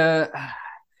the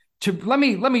to let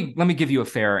me give you a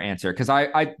fair answer because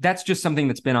I that's just something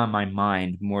that's been on my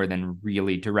mind more than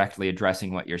really directly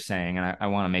addressing what you're saying, and I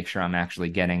want to make sure I'm actually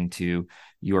getting to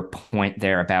your point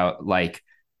there about like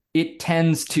it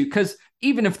tends to because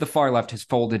even if the far left has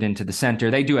folded into the center,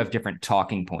 they do have different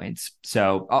talking points.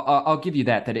 So I'll give you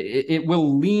that it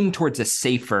will lean towards a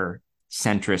safer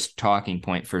centrist talking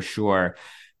point for sure,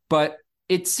 but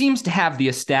it seems to have the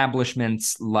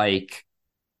establishment's like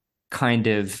kind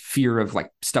of fear of like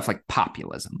stuff like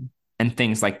populism and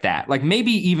things like that. Like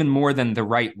maybe even more than the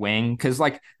right wing, because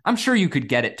like I'm sure you could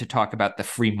get it to talk about the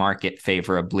free market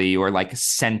favorably or like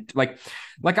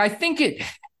like I think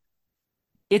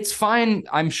it's fine.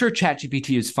 I'm sure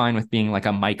ChatGPT is fine with being like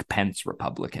a Mike Pence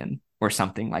Republican or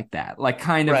something like that. Like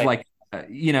kind of right. like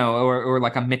or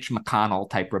like a Mitch McConnell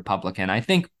type Republican. I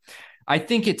think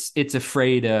it's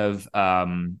afraid of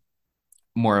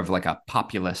more of like a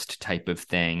populist type of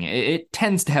thing. It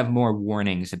tends to have more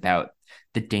warnings about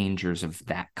the dangers of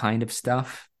that kind of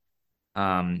stuff.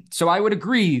 So I would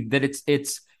agree that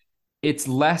it's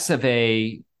less of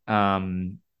a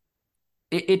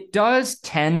it does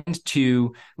tend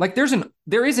to like there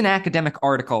is an academic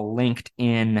article linked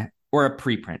in or a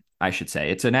preprint, I should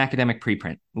say. It's an academic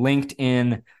preprint linked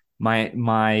in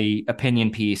my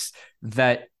opinion piece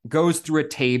that goes through a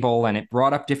table and it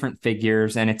brought up different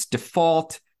figures and its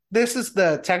default. This is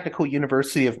the Technical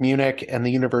University of Munich and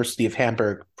the University of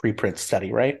Hamburg preprint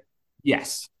study, right?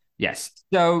 Yes. Yes.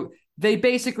 So they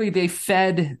basically they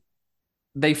fed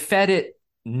it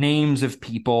names of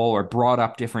people or brought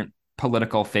up different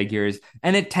political figures,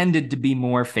 and it tended to be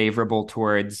more favorable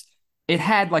towards it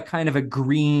had like kind of a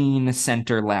green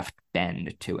center left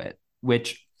bend to it,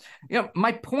 which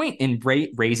my point in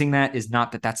raising that is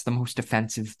not that that's the most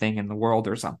offensive thing in the world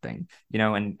or something,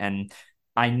 and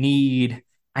I need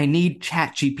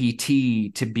chat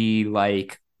gpt to be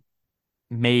like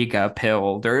mega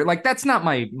pilled or like that's not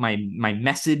my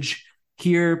message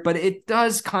here, but it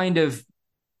does kind of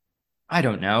I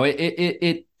don't know.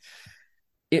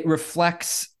 It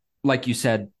reflects, like you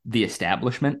said, the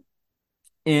establishment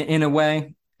in a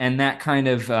way, and that kind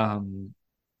of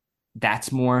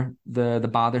that's more the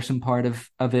bothersome part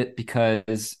of it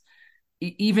because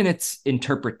even its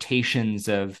interpretations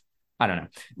of I don't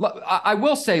know. I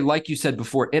will say, like you said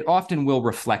before, it often will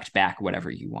reflect back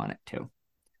whatever you want it to,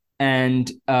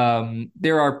 and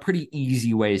there are pretty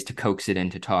easy ways to coax it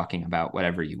into talking about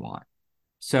whatever you want.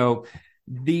 So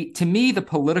to me, the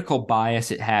political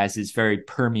bias it has is very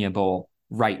permeable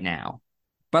right now.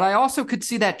 But I also could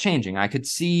see that changing. I could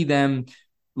see them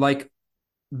like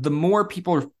the more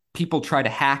people try to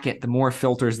hack it, the more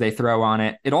filters they throw on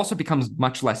it. It also becomes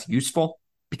much less useful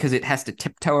because it has to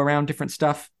tiptoe around different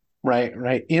stuff. Right,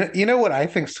 right. You know what I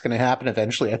think is going to happen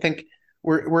eventually? I think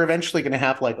we're eventually going to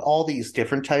have like all these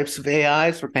different types of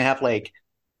AIs. We're going to have like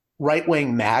right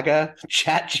wing MAGA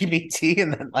chat GPT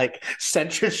and then like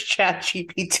centrist chat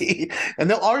GPT, and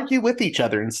they'll argue with each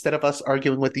other instead of us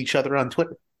arguing with each other on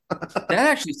Twitter. That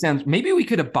actually sounds maybe we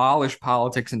could abolish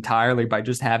politics entirely by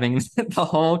just having the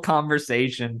whole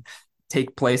conversation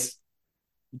take place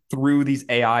through these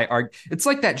AI art. It's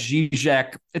like that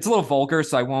Zizek. It's a little vulgar,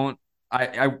 so I won't.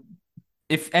 I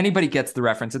if anybody gets the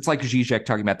reference, it's like Zizek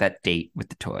talking about that date with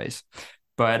the toys.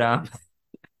 But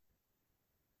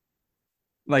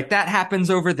like that happens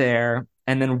over there,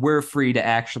 and then we're free to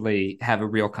actually have a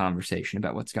real conversation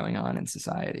about what's going on in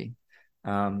society.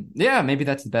 Yeah, maybe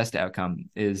that's the best outcome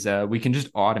is we can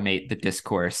just automate the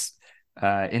discourse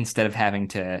instead of having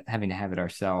to have it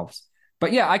ourselves.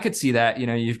 But yeah, I could see that.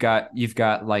 You've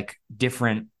got like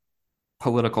different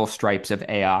political stripes of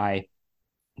AI,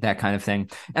 that kind of thing.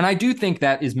 And I do think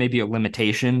that is maybe a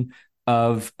limitation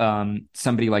of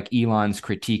somebody like Elon's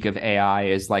critique of AI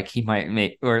is like he might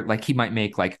make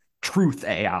like truth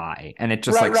AI, and it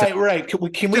just Right, like so, right,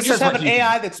 right. Can we just just says have what an he thinks.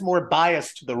 AI that's more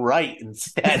biased to the right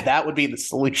instead? That would be the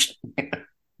solution.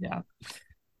 Yeah,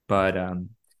 but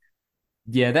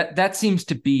yeah, that seems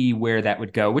to be where that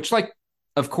would go. Which, like,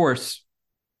 of course,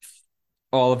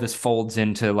 all of this folds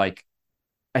into like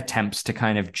attempts to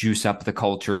kind of juice up the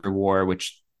culture war,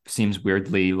 which seems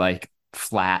weirdly like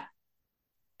flat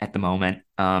at the moment.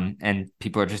 And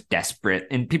people are just desperate,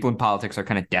 and people in politics are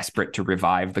kind of desperate to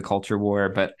revive the culture war.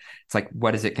 But it's like,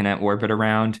 what is it going to orbit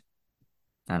around?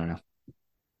 I don't know.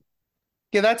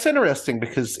 Yeah, that's interesting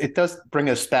because it does bring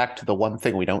us back to the one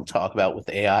thing we don't talk about with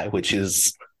AI, which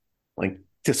is like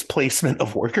displacement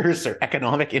of workers or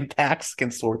economic impacts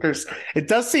against workers. It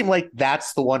does seem like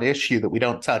that's the one issue that we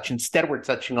don't touch. Instead, we're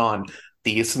touching on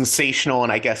the sensational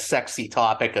and I guess sexy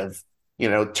topic of,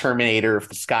 Terminator,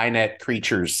 the Skynet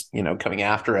creatures, coming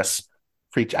after us.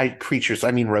 Creatures,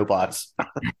 I mean robots.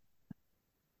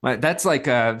 That's like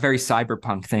a very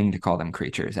cyberpunk thing to call them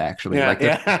creatures, actually. Yeah, Like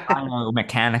they're yeah.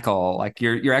 mechanical. Like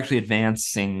you're actually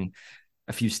advancing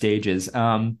a few stages.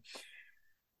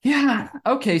 Yeah.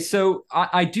 Okay. So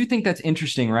I do think that's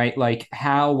interesting, right? Like,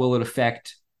 how will it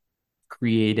affect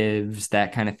creatives,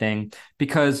 that kind of thing?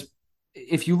 Because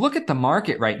if you look at the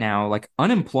market right now, like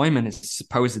unemployment is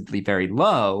supposedly very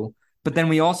low, but then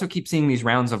we also keep seeing these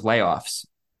rounds of layoffs.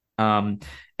 Um,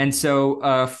 and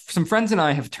so some friends and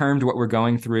I have termed what we're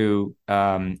going through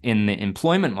in the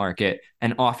employment market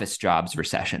an office jobs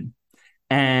recession.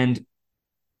 And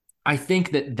I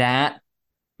think that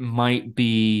might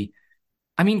be,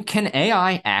 I mean, can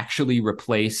AI actually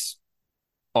replace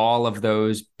all of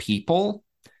those people?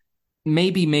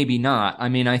 Maybe, maybe not. I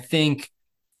mean, I think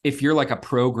if you're like a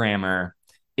programmer,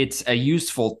 it's a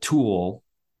useful tool,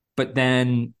 but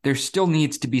then there still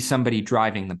needs to be somebody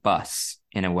driving the bus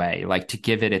in a way, like to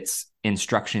give it its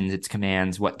instructions, its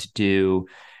commands, what to do.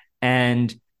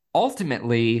 And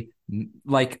ultimately,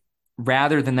 like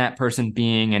rather than that person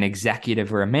being an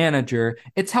executive or a manager,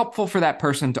 it's helpful for that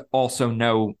person to also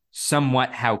know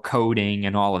somewhat how coding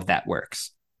and all of that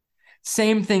works.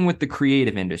 Same thing with the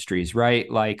creative industries, right?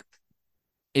 Like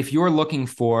if you're looking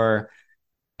for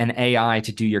an AI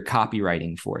to do your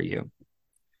copywriting for you,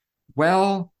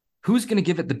 well, who's going to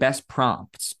give it the best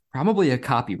prompts? Probably a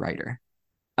copywriter.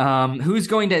 Who's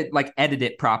going to like edit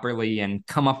it properly and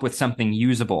come up with something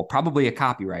usable? Probably a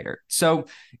copywriter. So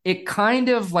it kind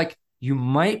of like you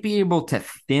might be able to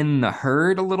thin the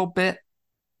herd a little bit,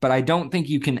 but I don't think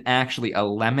you can actually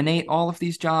eliminate all of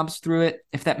these jobs through it,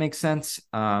 if that makes sense.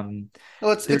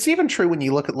 Well, it's even true when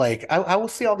you look at like I will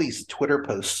see all these Twitter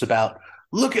posts about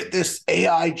look at this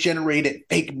AI generated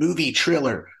fake movie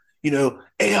trailer.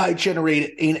 AI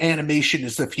generated animation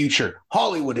is the future.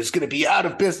 Hollywood is going to be out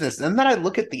of business. And then I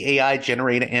look at the AI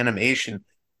generated animation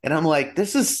and I'm like,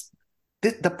 this is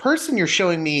the person you're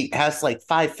showing me has like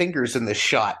five fingers in this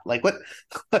shot. Like what?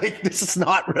 Like this is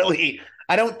not really.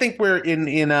 I don't think we're in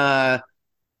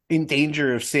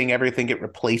danger of seeing everything get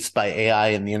replaced by AI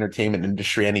in the entertainment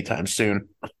industry anytime soon.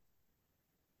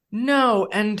 No,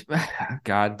 and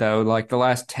God, though, like the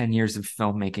last 10 years of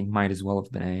filmmaking might as well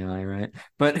have been AI, right?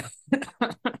 But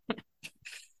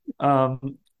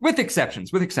with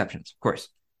exceptions, of course.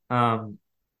 Um,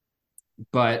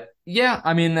 but yeah,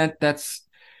 I mean that's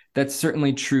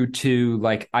certainly true too.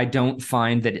 Like I don't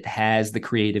find that it has the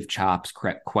creative chops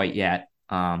quite yet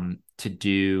to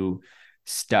do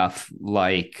stuff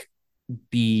like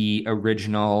be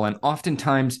original, and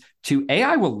oftentimes too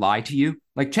AI will lie to you.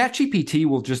 Like ChatGPT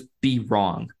will just be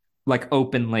wrong like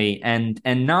openly and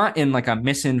not in like a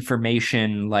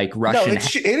misinformation like No, Russian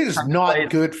it is kind of not way.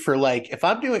 good for like if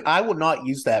I'm doing. I will not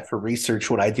use that for research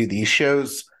when I do these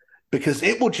shows because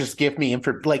it will just give me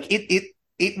info. Like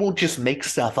it will just make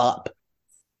stuff up.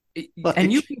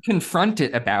 And you Like can confront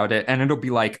it about it and it'll be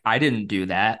like, I didn't do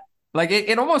that. Like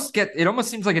it almost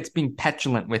seems like it's being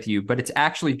petulant with you, but it's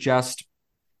actually just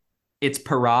its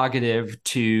prerogative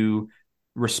to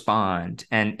respond.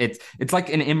 And it's like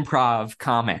an improv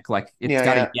comic. Like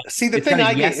yeah, yeah. See, the it's got thing a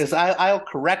I get yes is I'll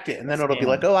correct it and then it'll be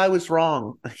like, and. oh, I was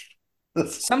wrong.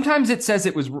 Sometimes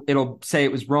it'll say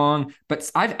it was wrong, but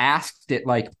I've asked it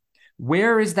like,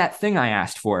 where is that thing I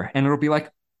asked for? And it'll be like,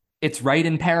 it's right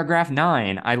in paragraph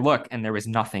 9. I look and there's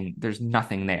nothing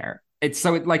there. It's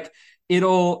so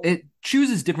it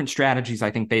chooses different strategies,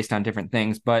 I think, based on different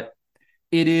things, but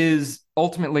it is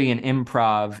ultimately an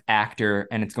improv actor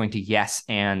and it's going to yes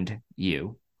and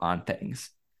you on things.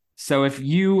 So if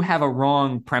you have a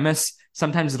wrong premise,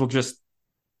 sometimes it'll just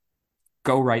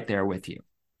go right there with you.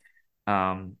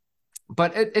 Um,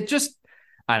 but it just,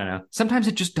 I don't know. Sometimes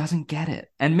it just doesn't get it,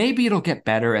 and maybe it'll get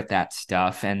better at that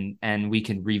stuff, and we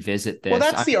can revisit Well,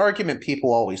 this. that's the argument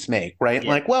people always make, right? Yeah.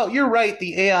 Like, well, you're right.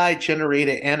 The AI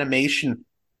generated animation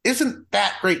isn't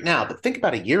that great now, but think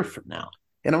about a year from now.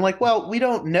 And I'm like, well, we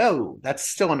don't know. That's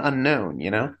still an unknown.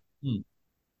 Hmm.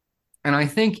 And I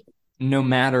think no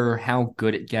matter how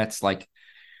good it gets, like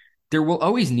there will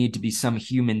always need to be some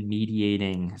human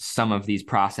mediating some of these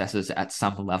processes at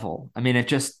some level. I mean,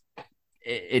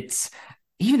 it's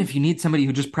even if you need somebody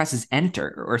who just presses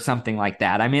enter or something like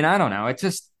that. I mean, I don't know. It's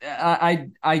just I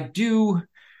do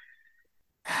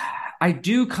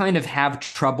kind of have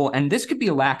trouble, and this could be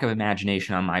a lack of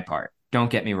imagination on my part.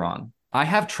 Don't get me wrong. I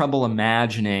have trouble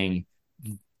imagining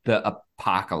the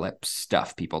apocalypse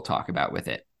stuff people talk about with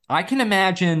it. I can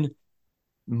imagine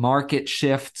market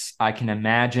shifts. I can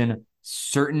imagine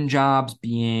certain jobs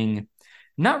being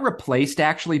not replaced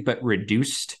actually, but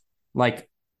reduced. Like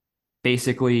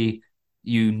basically,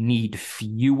 you need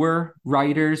fewer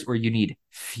writers, or you need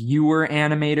fewer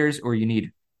animators, or you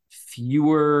need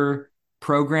fewer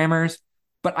programmers.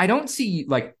 But I don't see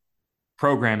like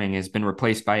programming has been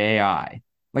replaced by AI.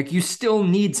 Like you still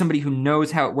need somebody who knows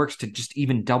how it works to just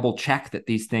even double check that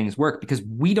these things work, because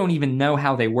we don't even know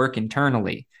how they work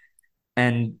internally.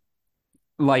 And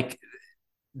like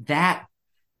that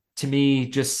to me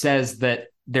just says that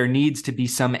there needs to be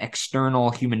some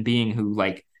external human being who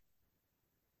like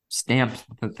stamped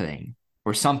the thing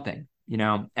or something, you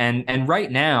know? And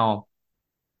right now,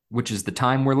 which is the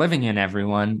time we're living in,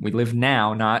 everyone, we live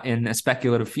now, not in a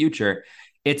speculative future.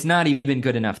 It's not even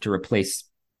good enough to replace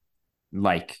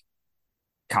like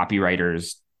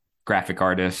copywriters, graphic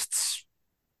artists,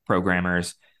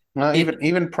 programmers. Well, It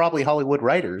even probably Hollywood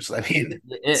writers. I mean,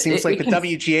 it seems like it the can,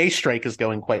 WGA strike is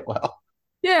going quite well.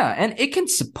 yeah, and it can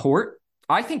support.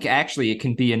 I think actually it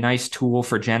can be a nice tool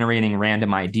for generating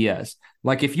random ideas.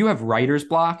 Like if you have writer's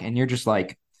block and you're just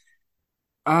like,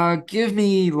 give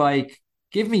me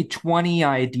give me 20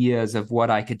 ideas of what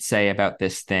I could say about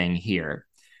this thing here.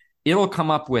 It'll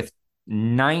come up with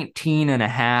 19 and a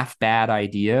half bad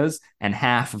ideas and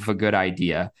half of a good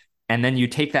idea. And then you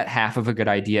take that half of a good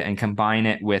idea and combine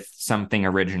it with something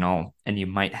original, and you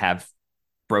might have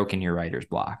broken your writer's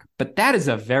block. But that is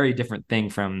a very different thing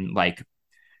from like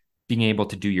being able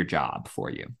to do your job for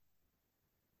you.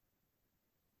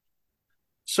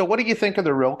 So, what do you think are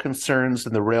the real concerns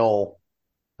and the real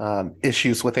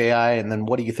issues with AI? And then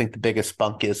what do you think the biggest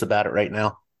bunk is about it right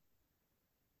now?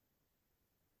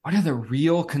 What are the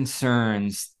real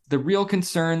concerns? The real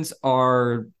concerns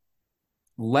are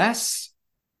less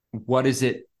what is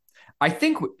it? I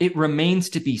think it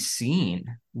remains to be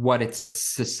seen what its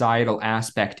societal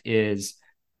aspect is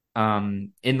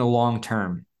in the long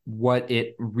term, what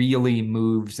it really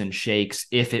moves and shakes,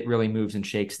 if it really moves and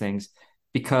shakes things.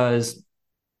 Because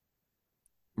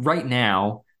right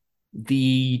now,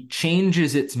 the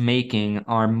changes it's making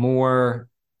are more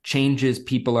changes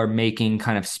people are making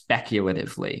kind of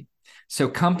speculatively. So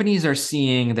companies are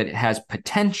seeing that it has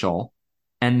potential,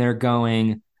 and they're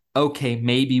going, okay,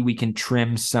 maybe we can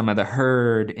trim some of the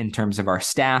herd in terms of our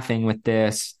staffing with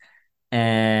this,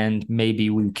 and maybe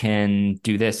we can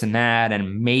do this and that,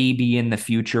 and maybe in the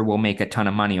future we'll make a ton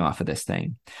of money off of this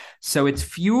thing. So it's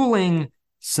fueling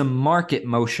some market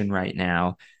motion right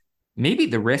now. Maybe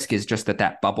the risk is just that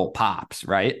that bubble pops,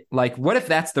 right? Like, what if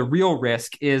that's the real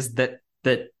risk, is that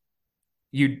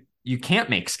you can't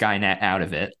make Skynet out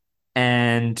of it,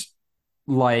 and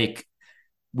like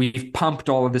we've pumped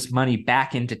all of this money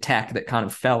back into tech that kind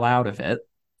of fell out of it,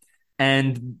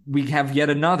 and we have yet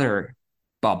another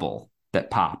bubble that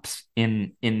pops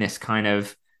in this kind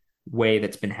of way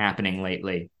that's been happening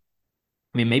lately.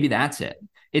 I mean, maybe that's it.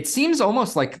 It seems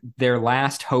almost like their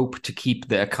last hope to keep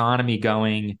the economy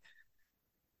going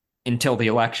until the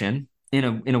election,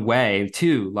 in a way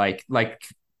too. Like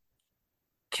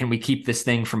can we keep this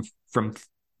thing from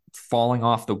falling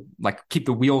off the, like keep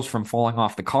the wheels from falling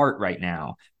off the cart right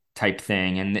now type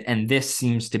thing. And this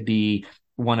seems to be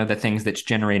one of the things that's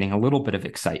generating a little bit of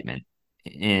excitement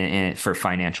for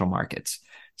financial markets.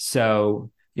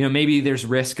 So, you know, maybe there's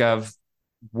risk of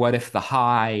what if the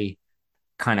high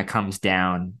kind of comes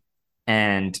down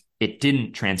and it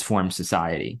didn't transform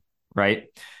society, right?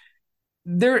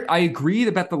 I agree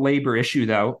about the labor issue,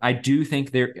 though. I do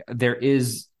think there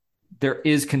is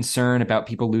concern about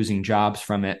people losing jobs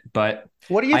from it. But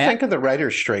What do you I think of the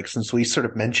writer's strike, since we sort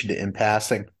of mentioned it in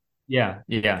passing? yeah,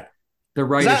 the Because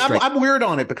writer strike. I'm weird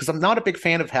on it because I'm not a big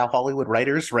fan of how Hollywood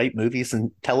writers write movies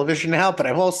and television now, but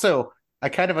I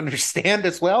kind of understand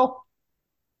as well.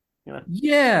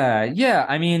 Yeah. Yeah.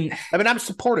 I mean, I'm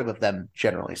supportive of them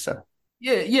generally, so.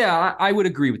 I would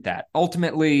agree with that.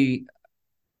 Ultimately,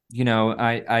 you know,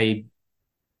 I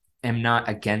am not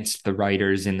against the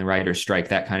writers in the writer's strike,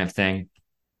 that kind of thing.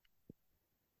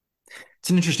 It's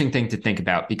an interesting thing to think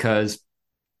about, because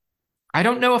I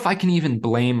don't know if I can even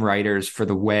blame writers for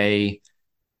the way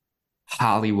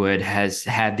Hollywood has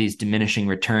had these diminishing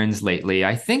returns lately.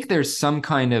 I think there's some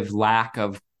kind of lack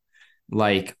of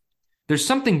like there's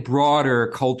something broader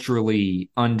culturally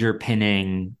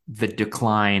underpinning the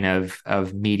decline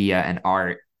of media and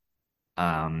art,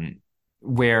 um,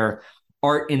 where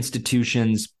art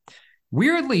institutions,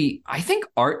 weirdly, I think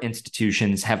art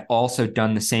institutions have also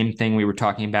done the same thing we were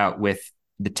talking about with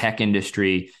the tech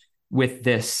industry, with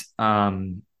this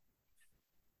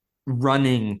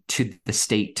running to the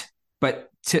state. But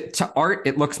to art,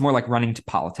 it looks more like running to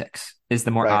politics, is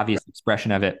the more Right. obvious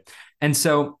expression of it. And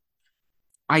so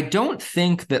I don't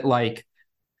think that like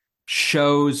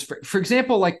shows, for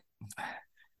example, like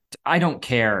I don't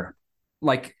care.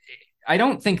 Like, I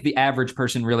don't think the average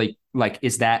person really like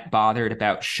is that bothered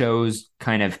about shows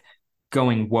kind of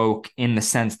going woke in the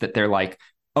sense that they're like,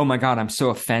 oh my God, I'm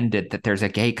so offended that there's a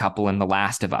gay couple in The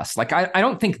Last of Us. Like, I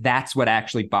don't think that's what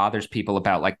actually bothers people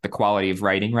about like the quality of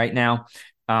writing right now.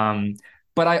 Um,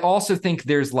 but I also think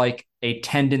there's like a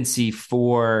tendency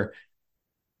for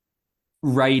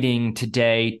writing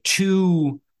today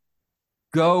to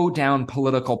go down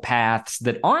political paths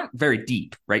that aren't very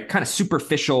deep, right? Kind of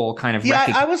superficial, kind of Yeah, I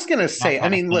recognition, was gonna that say. I kind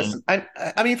of mean, thing. listen.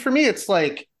 I mean, for me, it's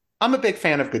like I'm a big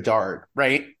fan of Godard,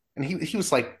 right? And he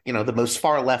was like, the most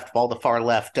far left of all the far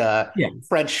left Yeah.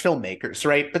 French filmmakers,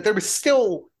 right? But there was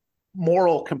still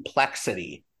moral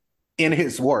complexity in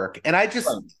his work, and I just,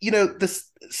 Right. this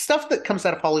stuff that comes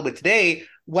out of Hollywood today,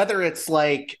 whether it's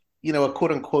like, a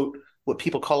quote unquote what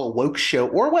people call a woke show,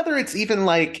 or whether it's even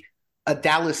like a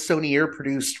Dallas Sonier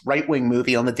produced right wing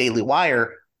movie on the Daily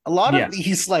Wire, a lot Yeah. of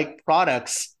these like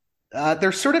products,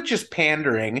 they're sort of just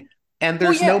pandering, and Well,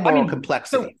 there's yeah. no I moral mean, so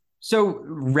complexity. so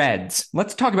Reds.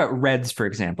 Let's talk about Reds, for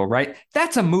example, right?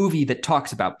 That's a movie that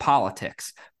talks about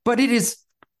politics, but it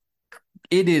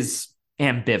is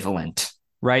ambivalent,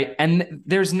 right? And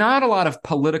there's not a lot of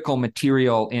political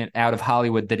material out of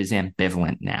Hollywood that is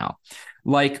ambivalent now.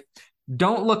 Like,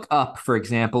 Don't Look Up, for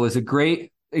example, is a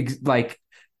great like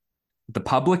the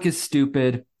public is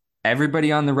stupid,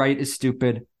 everybody on the right is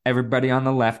stupid, everybody on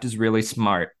the left is really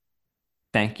smart.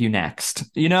 Thank you, next.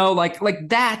 Like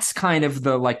that's kind of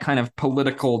the like kind of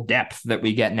political depth that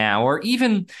we get now. Or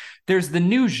even there's the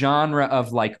new genre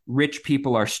of like rich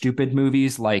people are stupid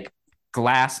movies, like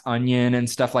Glass Onion and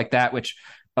stuff like that, which,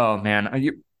 oh man,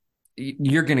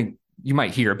 you're gonna you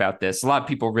might hear about this. A lot of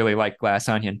people really like Glass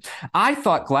Onion. I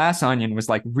thought Glass Onion was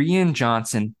like Rian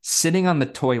Johnson sitting on the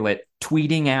toilet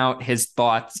tweeting out his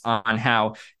thoughts on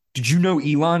how, did you know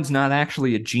Elon's not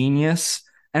actually a genius?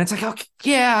 And it's like, okay,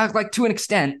 yeah, like to an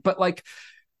extent, but like,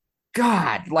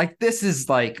 God, like this is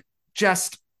like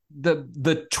just the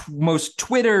most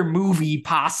Twitter movie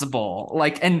possible.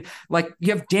 Like, and like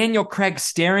you have Daniel Craig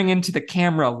staring into the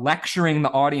camera, lecturing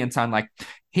the audience on like,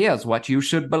 here's what you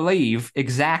should believe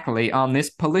exactly on this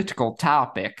political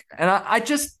topic. And I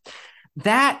just,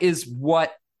 that is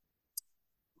what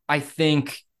I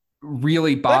think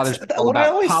really That's bothers people what I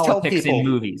about always tell politics in people.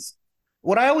 movies.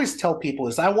 What I always tell people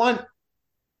is I want,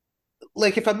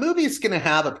 like, if a movie is going to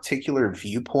have a particular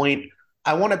viewpoint,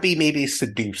 I want to be maybe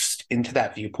seduced into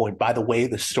that viewpoint by the way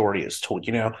the story is told.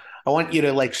 I want you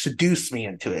to like seduce me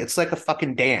into it. It's like a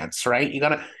fucking dance, right? You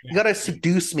gotta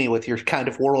seduce me with your kind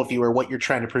of worldview or what you're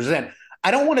trying to present. I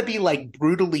don't want to be like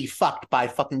brutally fucked by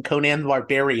fucking Conan the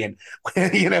Barbarian,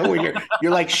 where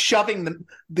you're like shoving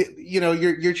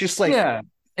you're just like Yeah.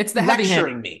 It's the heavy hand.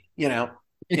 lecturing me, It's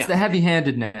yeah. the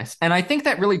heavy-handedness. And I think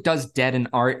that really does deaden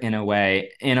art in a way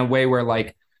where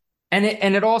like, and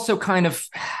it also kind of,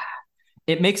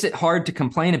 it makes it hard to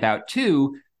complain about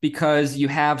too, because you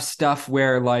have stuff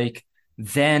where like,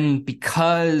 then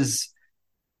because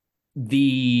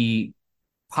the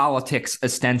politics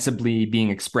ostensibly being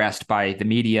expressed by the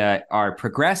media are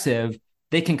progressive,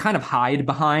 they can kind of hide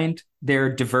behind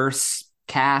their diverse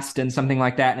cast and something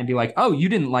like that and be like, oh, you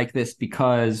didn't like this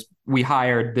because we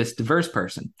hired this diverse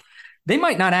person. They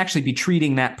might not actually be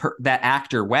treating that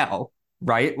actor well,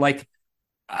 right? Like,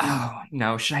 oh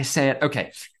no, should I say it?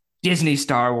 Okay, Disney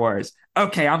Star Wars.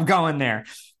 Okay, I'm going there.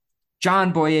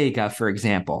 John Boyega, for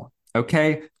example.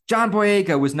 Okay, John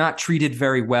Boyega was not treated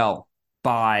very well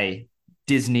by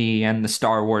Disney and the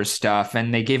Star Wars stuff,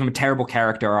 and they gave him a terrible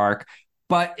character arc.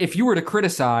 But if you were to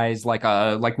criticize like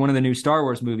one of the new Star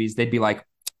Wars movies, they'd be like,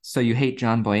 "So you hate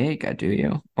John Boyega, do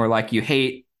you?" Or like you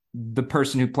hate the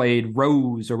person who played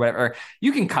Rose or whatever.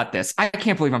 You can cut this. I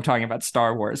can't believe I'm talking about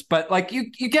Star Wars, but like you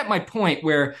get my point.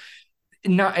 Where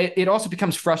not, it also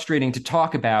becomes frustrating to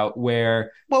talk about.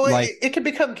 Where Well, like it can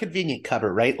become convenient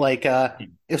cover, right? Like,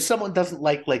 if someone doesn't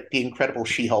like the Incredible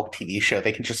She-Hulk TV show,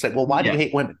 they can just say, "Well, why do you yeah,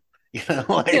 hate women?" yeah,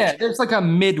 Like, there's like a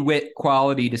mid-wit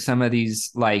quality to some of these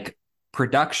like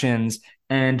productions,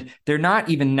 and they're not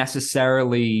even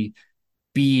necessarily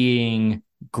being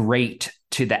great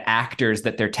to the actors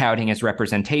that they're touting as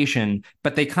representation,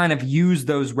 but they kind of use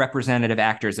those representative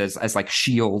actors as like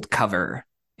shield cover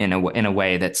in a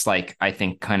way that's like, I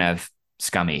think, kind of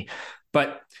scummy.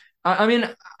 But I mean,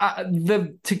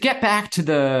 the to get back to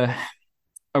the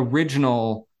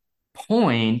original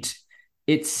point,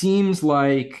 it seems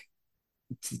like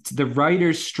the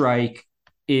writer's strike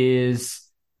is,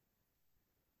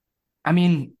 I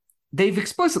mean, they've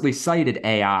explicitly cited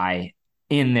AI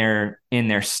in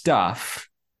their stuff.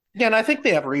 Yeah, and I think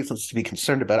they have reasons to be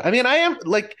concerned about it. I mean, I am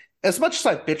like, as much as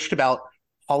I've bitched about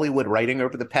Hollywood writing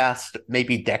over the past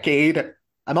maybe decade,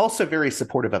 I'm also very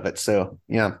supportive of it. So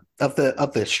yeah, of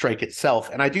the strike itself,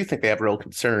 and I do think they have real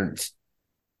concerns.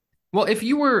 Well, if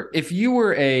you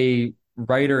were a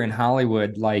writer in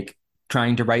Hollywood, like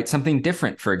trying to write something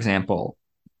different, for example,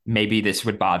 maybe this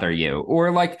would bother you.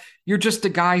 Or like you're just a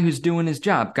guy who's doing his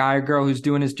job, guy or girl who's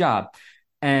doing his job.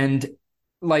 And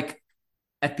like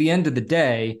at the end of the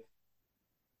day,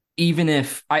 even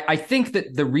if I think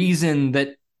that the reason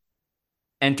that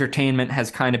entertainment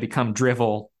has kind of become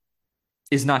drivel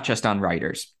is not just on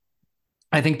writers.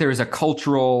 I think there is a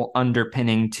cultural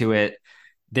underpinning to it.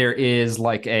 There is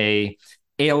like a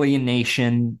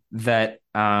alienation that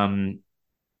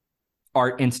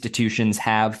art institutions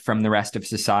have from the rest of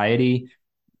society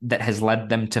that has led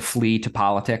them to flee to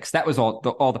politics. That was all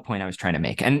the point I was trying to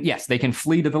make. And yes, they can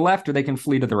flee to the left or they can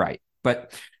flee to the right.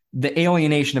 But the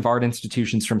alienation of art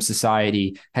institutions from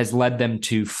society has led them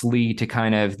to flee to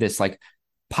kind of this like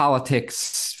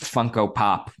politics Funko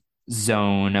Pop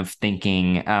zone of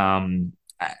thinking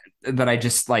that I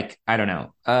just like, I don't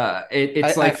know.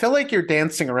 It's I like, feel like you're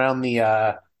dancing around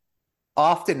the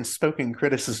often spoken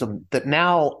criticism that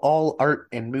now all art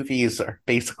and movies are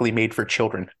basically made for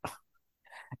children.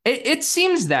 it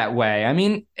seems that way. I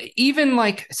mean, even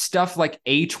like stuff like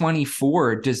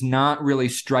A24 does not really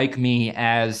strike me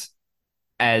as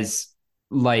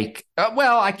like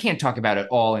well, I can't talk about it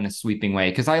all in a sweeping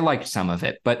way because I liked some of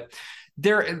it, but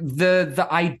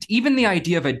even the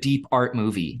idea of a deep art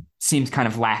movie seems kind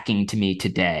of lacking to me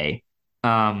today,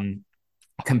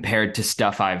 compared to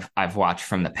stuff I've watched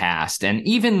from the past. And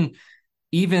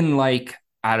even like,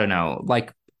 I don't know,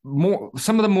 like more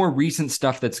some of the more recent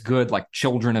stuff that's good, like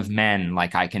Children of Men,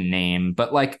 like I can name,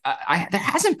 but like there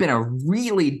hasn't been a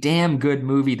really damn good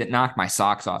movie that knocked my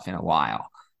socks off in a while.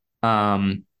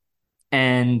 Um,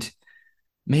 and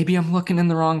maybe I'm looking in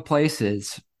the wrong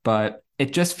places, but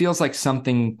it just feels like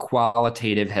something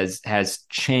qualitative has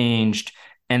changed,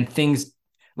 and things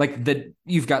like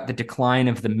you've got the decline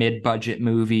of the mid-budget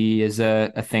movie is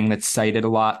a thing that's cited a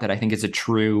lot that I think is a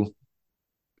true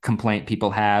complaint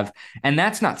people have. And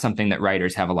that's not something that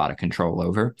writers have a lot of control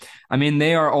over. I mean,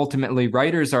 they are ultimately,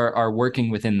 writers are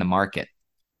working within the market.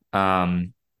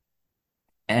 Um,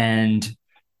 and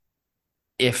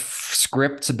if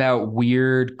scripts about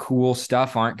weird, cool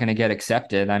stuff aren't going to get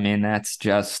accepted, I mean, that's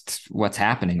just what's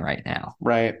happening right now.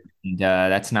 Right. And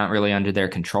that's not really under their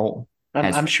control.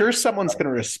 I'm sure someone's going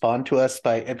to respond to us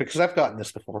because I've gotten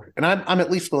this before, and I'm at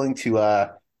least willing to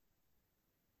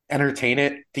entertain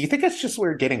it. Do you think it's just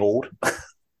we're getting old? I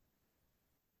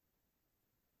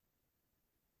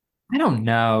don't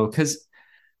know, because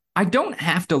I don't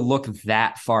have to look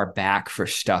that far back for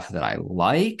stuff that I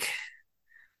like.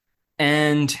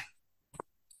 And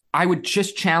I would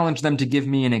just challenge them to give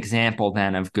me an example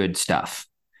then of good stuff.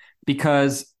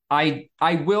 Because I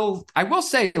will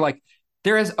say, like,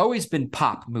 there has always been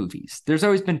pop movies. There's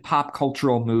always been pop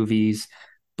cultural movies,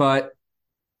 but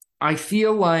I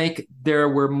feel like there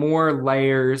were more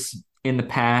layers in the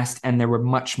past, and there were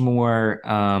much more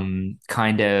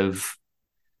kind of,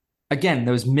 again,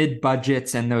 those mid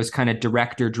budgets and those kind of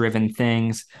director driven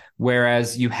things.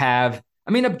 Whereas you have,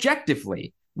 I mean,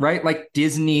 objectively, right? Like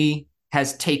Disney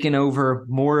has taken over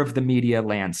more of the media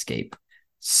landscape.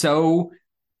 So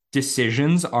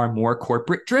decisions are more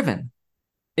corporate driven.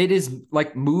 It is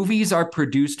like movies are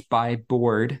produced by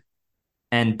board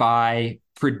and by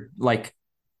like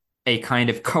a kind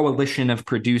of coalition of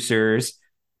producers,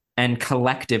 and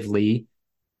collectively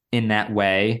in that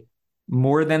way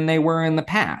more than they were in the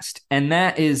past. And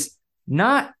that is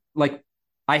not like,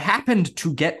 I happened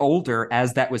to get older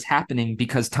as that was happening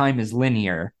because time is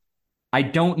linear. I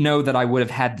don't know that I would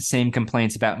have had the same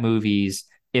complaints about movies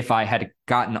if I had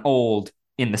gotten old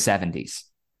in the 70s.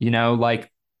 You know,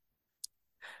 like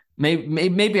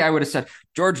maybe I would have said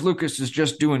George Lucas is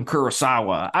just doing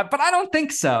Kurosawa, but I don't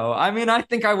think so. I mean, I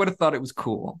think I would have thought it was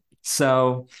cool.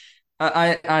 So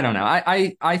I don't know.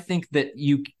 I think that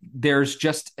there's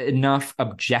just enough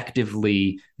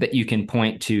objectively that you can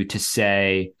point to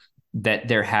say that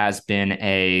there has been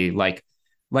a like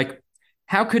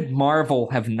how could Marvel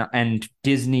have not, and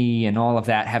Disney and all of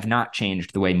that have not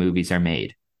changed the way movies are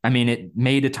made? I mean, it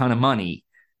made a ton of money,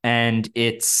 and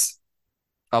it's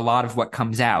a lot of what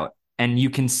comes out. And you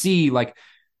can see like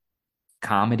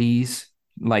comedies,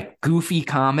 like goofy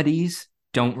comedies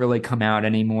don't really come out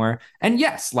anymore. And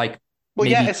yes, like Well,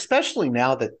 yeah, maybe especially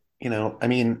now that, I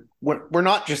mean, we're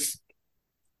not just,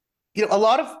 a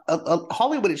lot of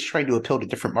Hollywood is trying to appeal to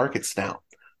different markets now.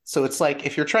 So it's like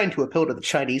if you're trying to appeal to the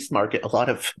Chinese market, a lot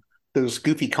of those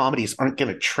goofy comedies aren't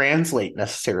going to translate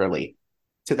necessarily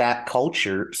to that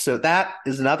culture. So that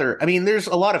is another, I mean, there's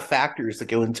a lot of factors that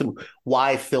go into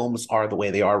why films are the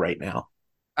way they are right now.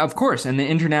 of course, and the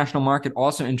international market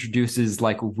also introduces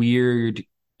like weird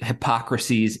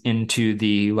hypocrisies into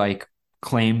the like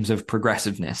claims of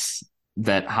progressiveness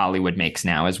that Hollywood makes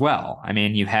now as well. I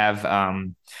mean, you have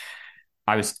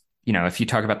I was, if you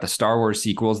talk about the Star Wars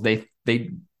sequels, they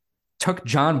took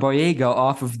John Boyega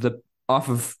off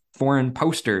of foreign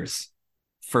posters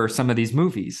for some of these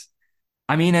movies.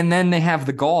 I mean, and then they have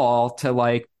the gall to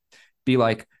like be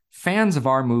like, fans of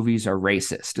our movies are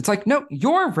racist. It's like, no,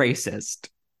 you're racist.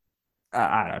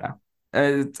 I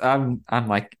don't know. I'm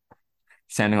like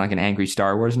sounding like an angry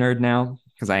Star Wars nerd now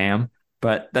because I am,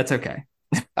 but that's okay.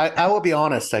 I will be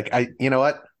honest, like you know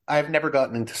what? I've never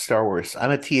gotten into Star Wars.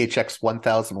 I'm a THX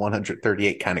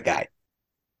 1138 kind of guy.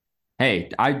 Hey,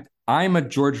 I'm a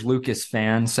George Lucas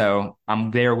fan, so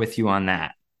I'm there with you on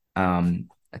that.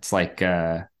 It's like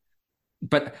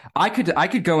but I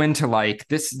could go into like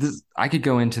this I could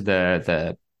go into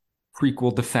the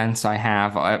prequel defense I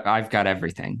have. I've got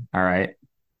everything. All right.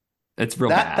 It's real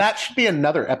bad. That should be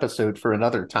another episode for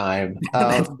another time.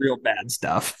 That's real bad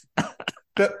stuff.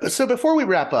 But so before we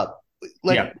wrap up,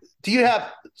 Yeah. like, do you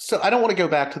have? So I don't want to go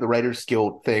back to the Writers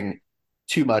Guild thing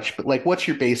too much, but like, what's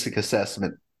your basic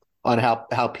assessment on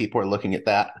how people are looking at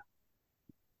that?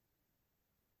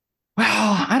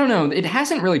 Well, I don't know. It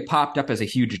hasn't really popped up as a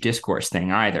huge discourse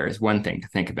thing either, is one thing to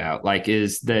think about. Like,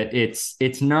 is that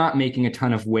it's not making a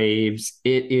ton of waves.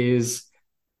 It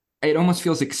almost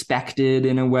feels expected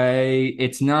in a way.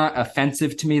 It's not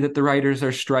offensive to me that the writers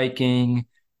are striking.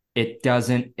 It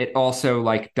also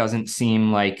like doesn't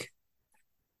seem like,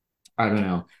 I don't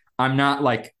know. I'm not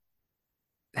like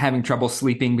having trouble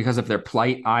sleeping because of their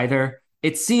plight either.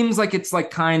 It seems like it's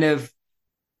like kind of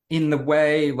in the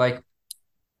way like,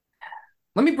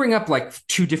 let me bring up like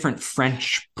two different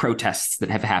French protests that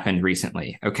have happened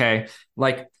recently. Okay.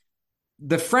 Like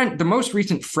the most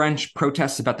recent French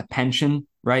protests about the pension,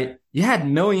 right? You had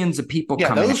millions of people Yeah,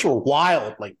 coming those were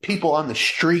wild, like people on the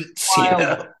streets,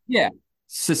 wild, yeah,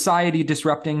 society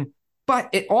disrupting, but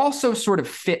it also sort of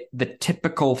fit the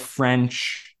typical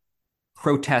French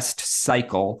protest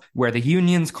cycle where the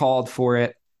unions called for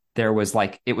it. There was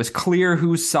like, it was clear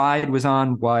whose side was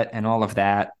on what and all of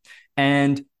that.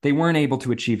 And they weren't able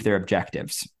to achieve their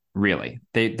objectives, really.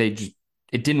 They just,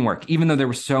 it didn't work, even though there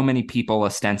were so many people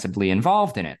ostensibly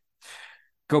involved in it.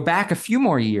 Go back a few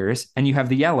more years and you have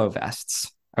the yellow vests.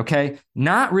 Okay.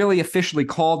 Not really officially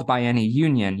called by any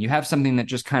union. You have something that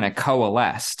just kind of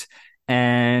coalesced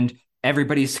and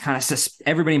everybody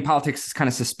in politics is kind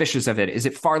of suspicious of it. Is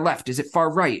it far left? Is it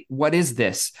far right? What is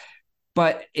this?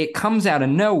 But it comes out of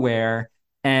nowhere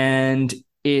and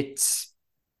it's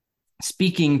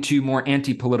speaking to more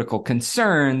anti-political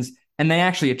concerns, and they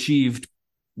actually achieved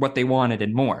what they wanted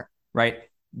and more, right?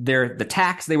 The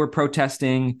tax they were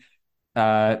protesting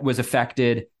was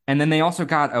affected, and then they also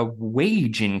got a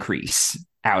wage increase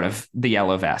out of the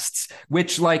yellow vests,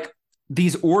 which like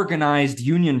these organized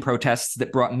union protests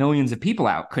that brought millions of people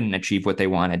out couldn't achieve what they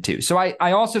wanted to. So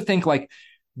I also think like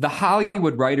the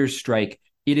Hollywood writers strike,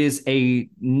 it is a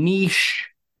niche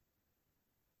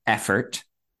effort.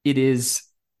 It is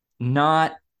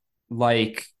not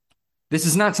like, this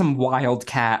is not some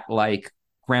wildcat like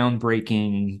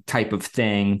groundbreaking type of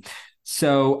thing.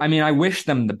 So I mean, I wish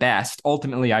them the best.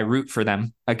 Ultimately I root for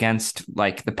them against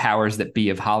like the powers that be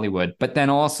of Hollywood, but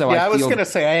then also I Yeah, I was feel, gonna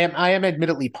say I am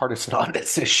admittedly partisan on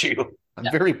this issue. I'm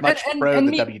yeah. very much pro And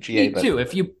the me, WGA, me but too.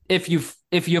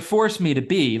 If you force me to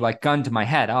be like gun to my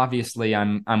head, obviously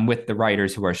I'm with the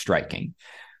writers who are striking.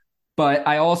 But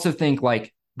I also think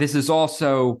like this is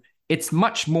also, it's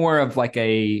much more of like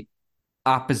a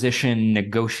opposition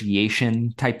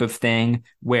negotiation type of thing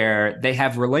where they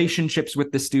have relationships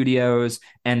with the studios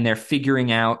and they're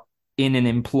figuring out in an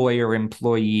employer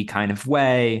employee kind of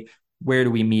way, where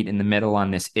do we meet in the middle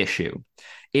on this issue.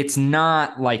 It's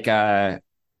not like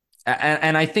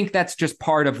and I think that's just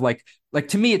part of like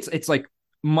to me it's like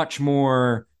much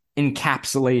more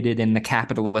encapsulated in the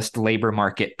capitalist labor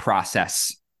market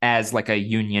process as like a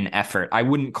union effort. I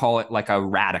wouldn't call it like a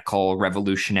radical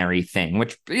revolutionary thing,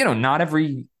 which, not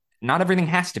everything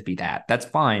has to be that. That's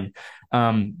fine.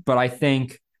 But I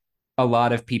think a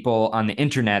lot of people on the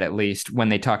internet, at least, when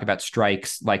they talk about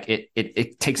strikes, like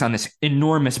it takes on this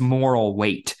enormous moral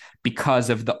weight because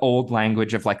of the old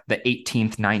language of like the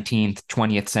 18th, 19th,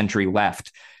 20th century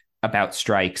left about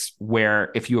strikes,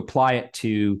 where if you apply it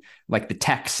to like the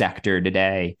tech sector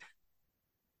today,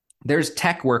 there's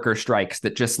tech worker strikes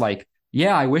that just like,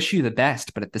 yeah, I wish you the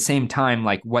best, but at the same time,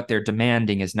 like what they're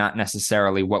demanding is not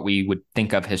necessarily what we would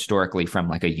think of historically from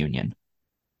like a union.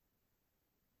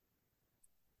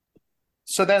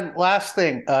 So then, last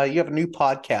thing, you have a new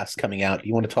podcast coming out.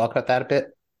 You want to talk about that a bit?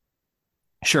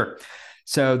 Sure.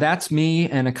 So that's me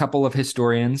and a couple of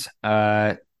historians,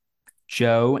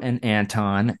 Joe and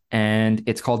Anton, and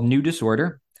it's called New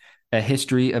Disorder, A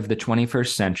History of the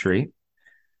 21st Century.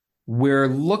 We're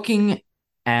looking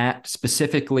at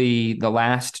specifically the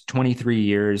last 23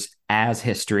 years as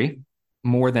history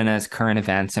more than as current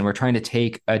events. And we're trying to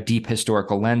take a deep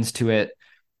historical lens to it,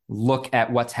 look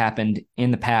at what's happened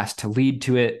in the past to lead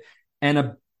to it.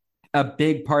 And a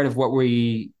big part of what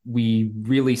we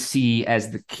really see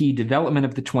as the key development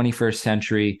of the 21st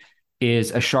century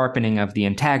is a sharpening of the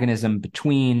antagonism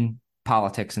between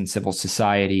politics and civil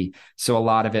society. So a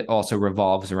lot of it also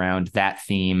revolves around that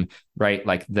theme, right?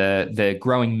 Like the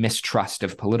growing mistrust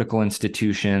of political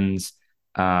institutions,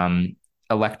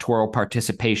 electoral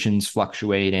participations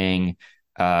fluctuating,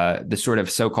 the sort of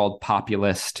so-called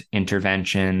populist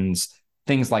interventions,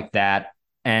 things like that.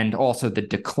 And also the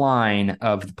decline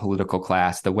of the political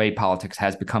class, the way politics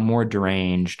has become more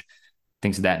deranged,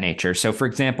 things of that nature. So, for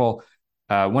example,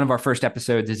 one of our first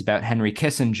episodes is about Henry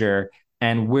Kissinger,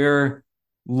 and we're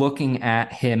looking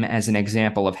at him as an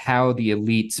example of how the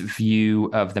elite's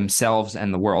view of themselves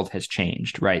and the world has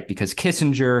changed, right? Because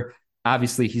Kissinger,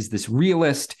 obviously, he's this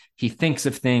realist. He thinks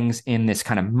of things in this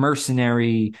kind of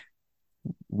mercenary,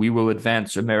 we will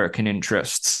advance American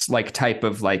interests, like type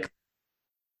of like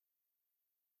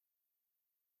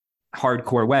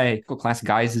hardcore way. Middle class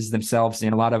guises themselves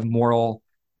in a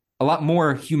lot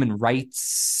more human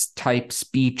rights type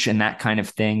speech and that kind of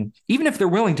thing, even if they're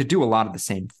willing to do a lot of the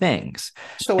same things.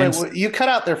 So wait, you cut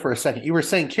out there for a second. You were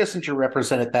saying Kissinger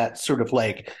represented that sort of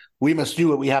like, we must do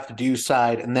what we have to do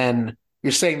side. And then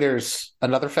you're saying there's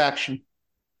another faction?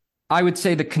 I would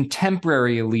say the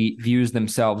contemporary elite views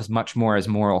themselves much more as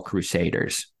moral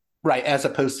crusaders. Right, as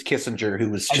opposed to Kissinger, who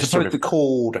was just sort of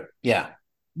cold. Yeah.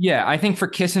 Yeah, I think for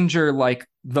Kissinger, like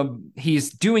he's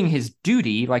doing his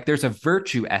duty, like there's a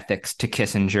virtue ethics to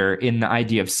Kissinger in the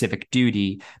idea of civic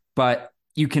duty, but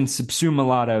you can subsume a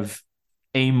lot of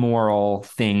amoral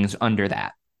things under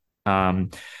that.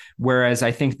 Whereas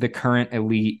I think the current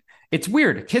elite, it's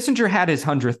weird. Kissinger had his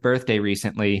 100th birthday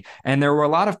recently, and there were a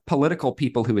lot of political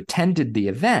people who attended the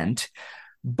event,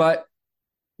 but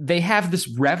they have this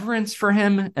reverence for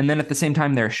him, and then at the same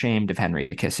time, they're ashamed of Henry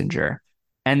Kissinger.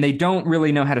 And they don't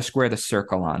really know how to square the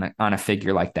circle on a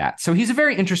figure like that. So he's a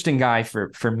very interesting guy for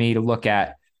me to look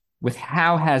at with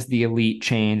how has the elite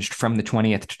changed from the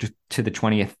 20th to the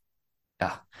 20th.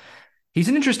 He's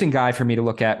an interesting guy for me to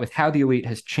look at with how the elite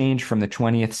has changed from the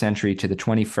 20th century to the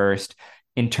 21st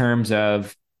in terms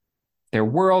of their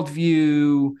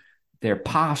worldview, their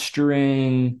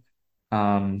posturing,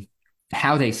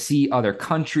 how they see other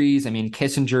countries. I mean,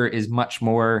 Kissinger is much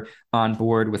more on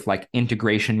board with like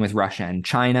integration with Russia and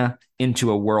China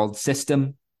into a world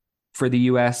system for the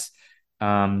US.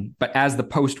 But as the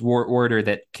post-war order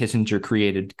that Kissinger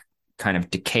created kind of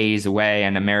decays away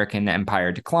and American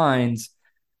empire declines,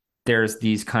 there's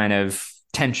these kind of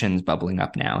tensions bubbling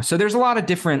up now. So there's a lot of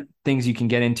different things you can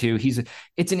get into.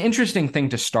 It's an interesting thing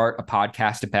to start a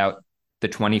podcast about the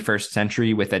 21st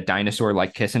century with a dinosaur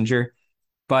like Kissinger.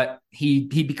 But he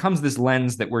becomes this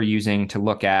lens that we're using to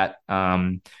look at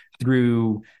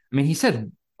through. I mean, he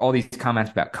said all these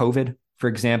comments about COVID. For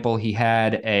example, he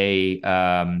had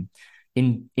in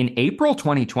April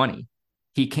 2020,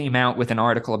 he came out with an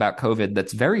article about COVID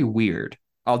that's very weird.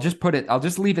 I'll just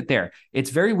leave it there.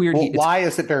 It's very weird. Well, why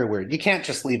is it very weird? You can't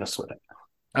just leave us with it.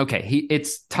 Okay,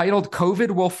 it's titled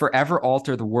 "COVID Will Forever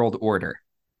Alter the World Order,"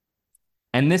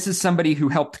 and this is somebody who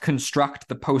helped construct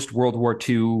the post-World War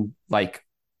II like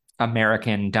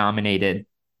American dominated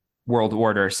world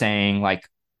order, saying like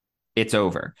it's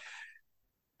over.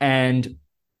 And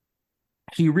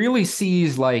he really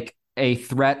sees like a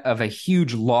threat of a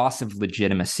huge loss of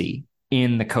legitimacy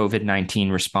in the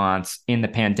COVID-19 response, in the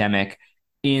pandemic,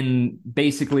 in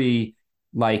basically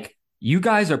like, you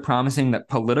guys are promising that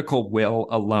political will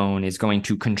alone is going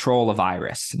to control a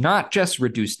virus, not just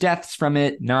reduce deaths from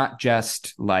it, not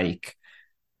just like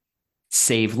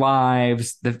save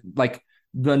lives.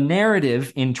 The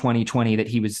narrative in 2020 that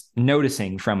he was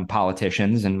noticing from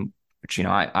politicians, and which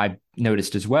I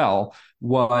noticed as well,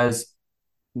 was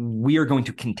we are going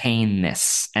to contain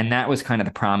this, and that was kind of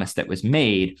the promise that was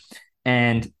made,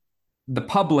 and the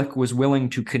public was willing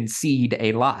to concede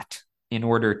a lot in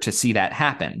order to see that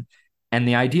happen. And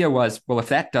the idea was, well, if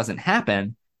that doesn't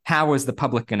happen, how is the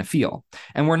public going to feel?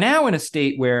 And we're now in a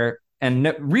state where,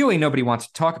 and really nobody wants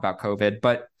to talk about COVID,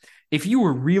 but if you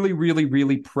were really, really,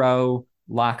 really pro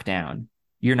lockdown,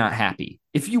 you're not happy.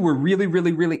 If you were really,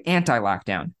 really, really anti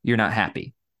lockdown, you're not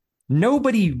happy.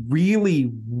 Nobody really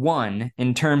won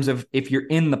in terms of if you're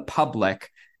in the public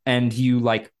and you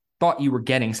thought you were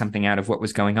getting something out of what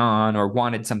was going on or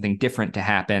wanted something different to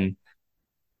happen.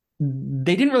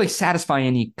 They didn't really satisfy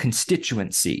any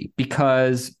constituency,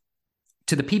 because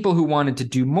to the people who wanted to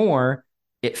do more,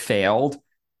 it failed.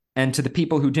 And to the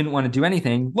people who didn't want to do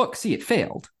anything, look, see, it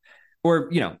failed.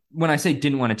 Or, when I say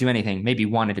didn't want to do anything, maybe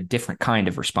wanted a different kind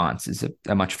of response is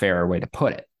a much fairer way to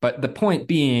put it. But the point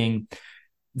being,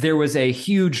 there was a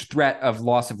huge threat of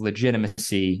loss of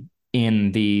legitimacy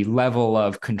in the level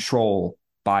of control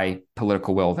by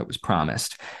political will that was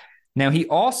promised. Now, he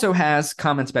also has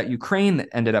comments about Ukraine that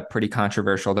ended up pretty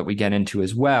controversial that we get into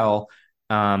as well.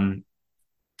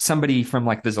 Somebody from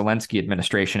the Zelensky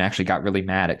administration actually got really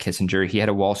mad at Kissinger. He had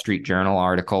a Wall Street Journal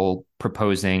article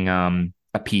proposing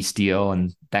a peace deal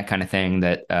and that kind of thing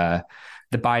that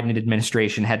the Biden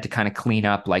administration had to kind of clean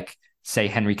up, say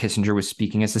Henry Kissinger was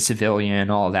speaking as a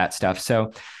civilian, all of that stuff.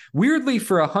 So weirdly,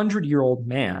 for a 100-year-old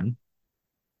man,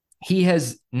 he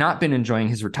has not been enjoying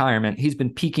his retirement. He's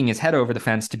been peeking his head over the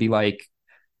fence to be like,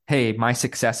 hey, my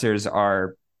successors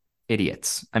are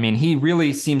idiots. I mean, he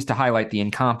really seems to highlight the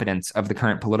incompetence of the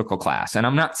current political class. And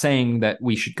I'm not saying that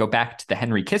we should go back to the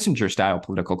Henry Kissinger style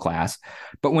political class,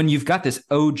 but when you've got this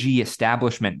OG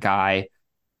establishment guy.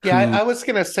 Yeah, I was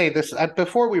going to say this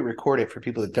before we recorded. For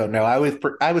people that don't know,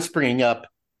 I was bringing up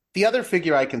the other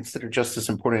figure I consider just as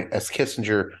important as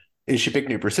Kissinger is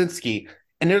Zbigniew Brzezinski.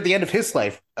 And near the end of his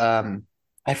life,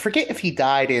 I forget if he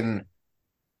died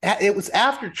it was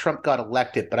after Trump got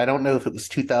elected, but I don't know if it was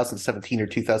 2017 or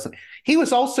 2000. He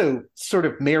was also sort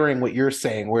of mirroring what you're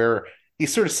saying, where he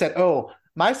sort of said, oh,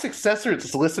 my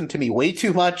successors listen to me way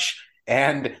too much,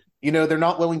 and they're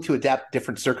not willing to adapt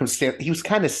different circumstances. He was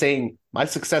kind of saying my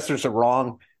successors are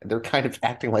wrong and they're kind of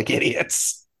acting like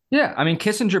idiots. Yeah. I mean,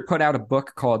 Kissinger put out a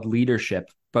book called Leadership,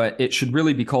 but it should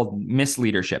really be called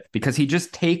Misleadership, because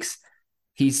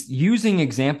he's using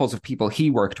examples of people he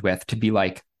worked with to be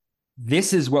like,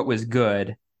 this is what was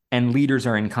good and leaders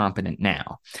are incompetent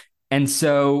now. And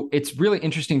so it's really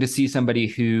interesting to see somebody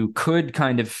who could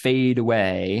kind of fade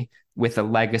away with a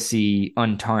legacy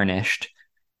untarnished,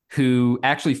 who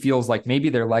actually feels like maybe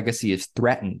their legacy is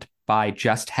threatened by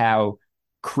just how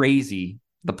crazy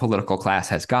the political class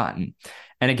has gotten.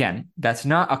 And again, that's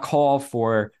not a call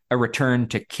for a return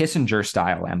to Kissinger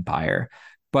style empire,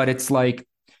 but it's like,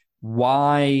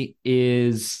 why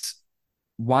is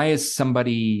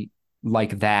somebody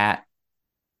like that,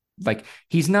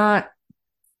 he's not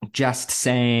just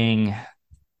saying,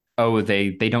 oh,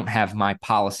 they don't have my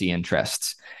policy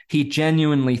interests. He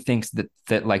genuinely thinks that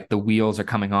the wheels are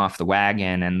coming off the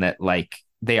wagon, and that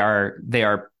they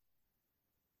are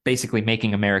basically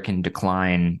making American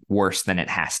decline worse than it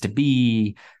has to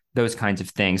be, those kinds of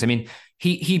things. I mean,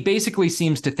 he basically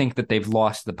seems to think that they've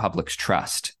lost the public's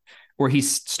trust, or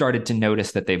he's started to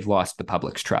notice that they've lost the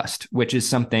public's trust, which is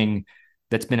something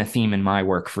that's been a theme in my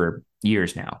work for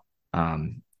years now.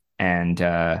 And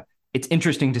it's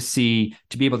interesting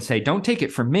to be able to say, don't take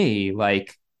it from me.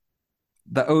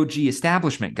 The OG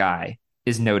establishment guy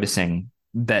is noticing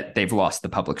that they've lost the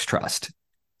public's trust.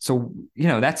 So,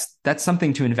 that's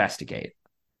something to investigate.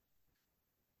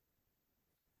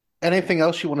 Anything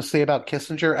else you want to say about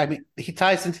Kissinger? I mean, he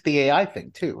ties into the AI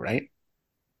thing too, right?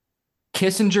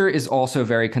 Kissinger is also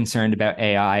very concerned about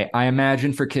AI. I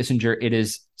imagine for Kissinger, it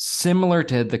is similar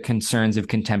to the concerns of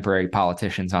contemporary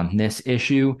politicians on this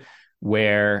issue,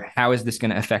 where how is this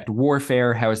going to affect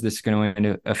warfare? How is this going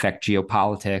to affect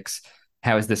geopolitics?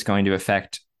 How is this going to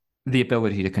affect the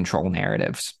ability to control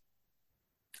narratives?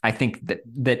 I think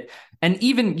that and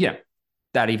even,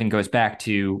 that even goes back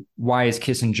to, why is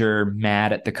Kissinger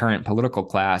mad at the current political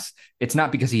class? It's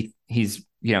not because he's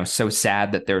so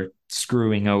sad that they're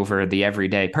screwing over the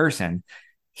everyday person.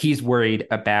 He's worried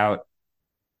about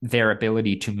their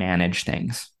ability to manage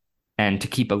things and to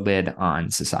keep a lid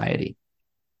on society.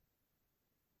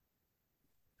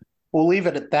 We'll leave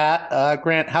it at that.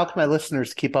 Grant, how can my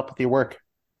listeners keep up with your work?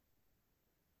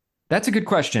 That's a good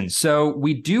question. So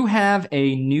we do have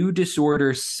a new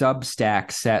disorder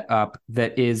Substack set up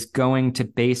that is going to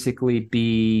basically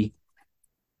be,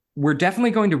 we're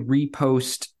definitely going to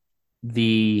repost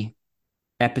the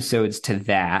episodes to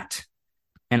that.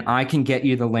 And I can get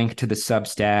you the link to the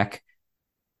Substack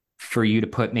for you to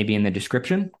put maybe in the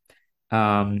description.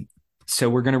 So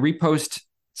we're going to repost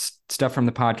stuff from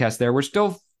the podcast there. We're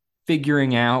still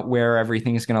figuring out where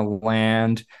everything is going to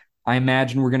land. I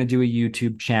imagine we're going to do a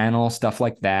YouTube channel, stuff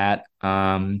like that.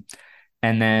 And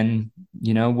then,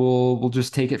 we'll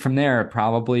just take it from there.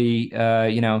 Probably,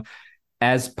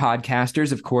 as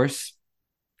podcasters, of course,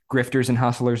 grifters and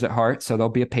hustlers at heart. So there'll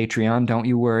be a Patreon. Don't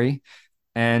you worry.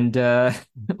 And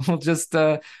we'll just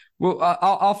I'll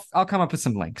come up with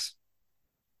some links.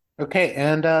 Okay,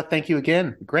 and thank you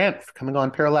again, Grant, for coming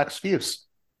on Parallax Views.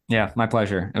 Yeah, my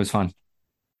pleasure. It was fun.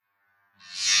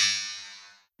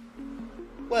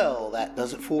 Well, that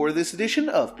does it for this edition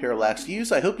of Parallax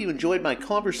Views. I hope you enjoyed my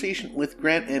conversation with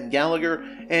Grant M. Gallagher,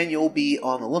 and you'll be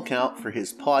on the lookout for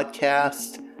his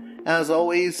podcast. As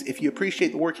always, if you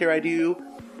appreciate the work here I do,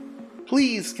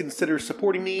 please consider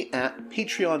supporting me at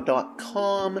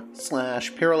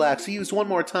patreon.com/parallaxviews. One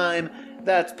more time,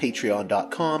 that's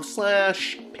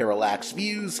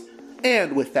patreon.com/parallaxviews.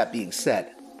 And with that being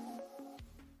said,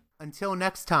 until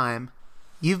next time,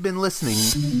 you've been listening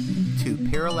to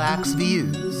Parallax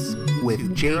Views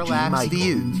with Parallax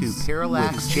Views to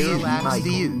Parallax Views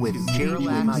with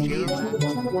Parallax Views.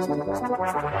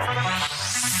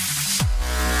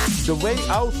 The way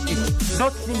out is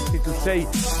not simply to say,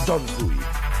 don't do it,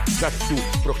 just to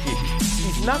prohibit.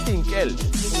 It's nothing else.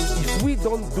 If we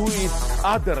don't do it,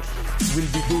 others will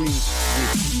be doing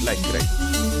it like crazy.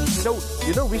 So,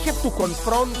 we have to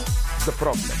confront the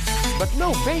problem. But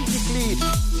no, basically,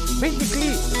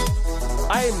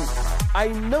 I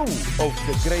know of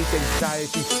the great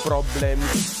anxieties,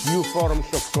 problems, new forms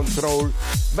of control,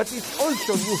 but it's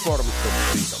also new forms of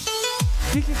freedom.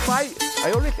 This is why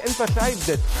I always emphasize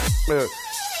that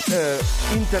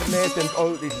internet and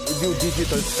all this new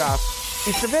digital stuff,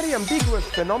 it's a very ambiguous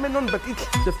phenomenon, but it's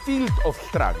the field of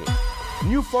struggle.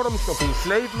 New forms of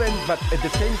enslavement, but at the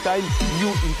same time,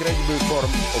 new incredible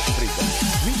forms of freedom.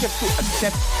 We have to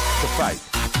accept the fight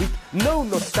with no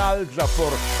nostalgia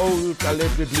for old,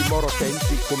 allegedly more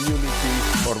authentic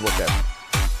communities or whatever.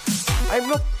 I'm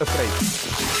not afraid.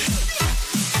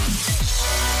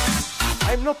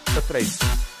 I'm not afraid.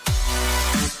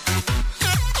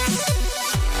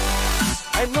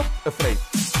 I'm not afraid.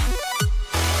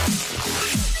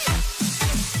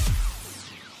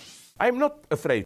 I'm not afraid.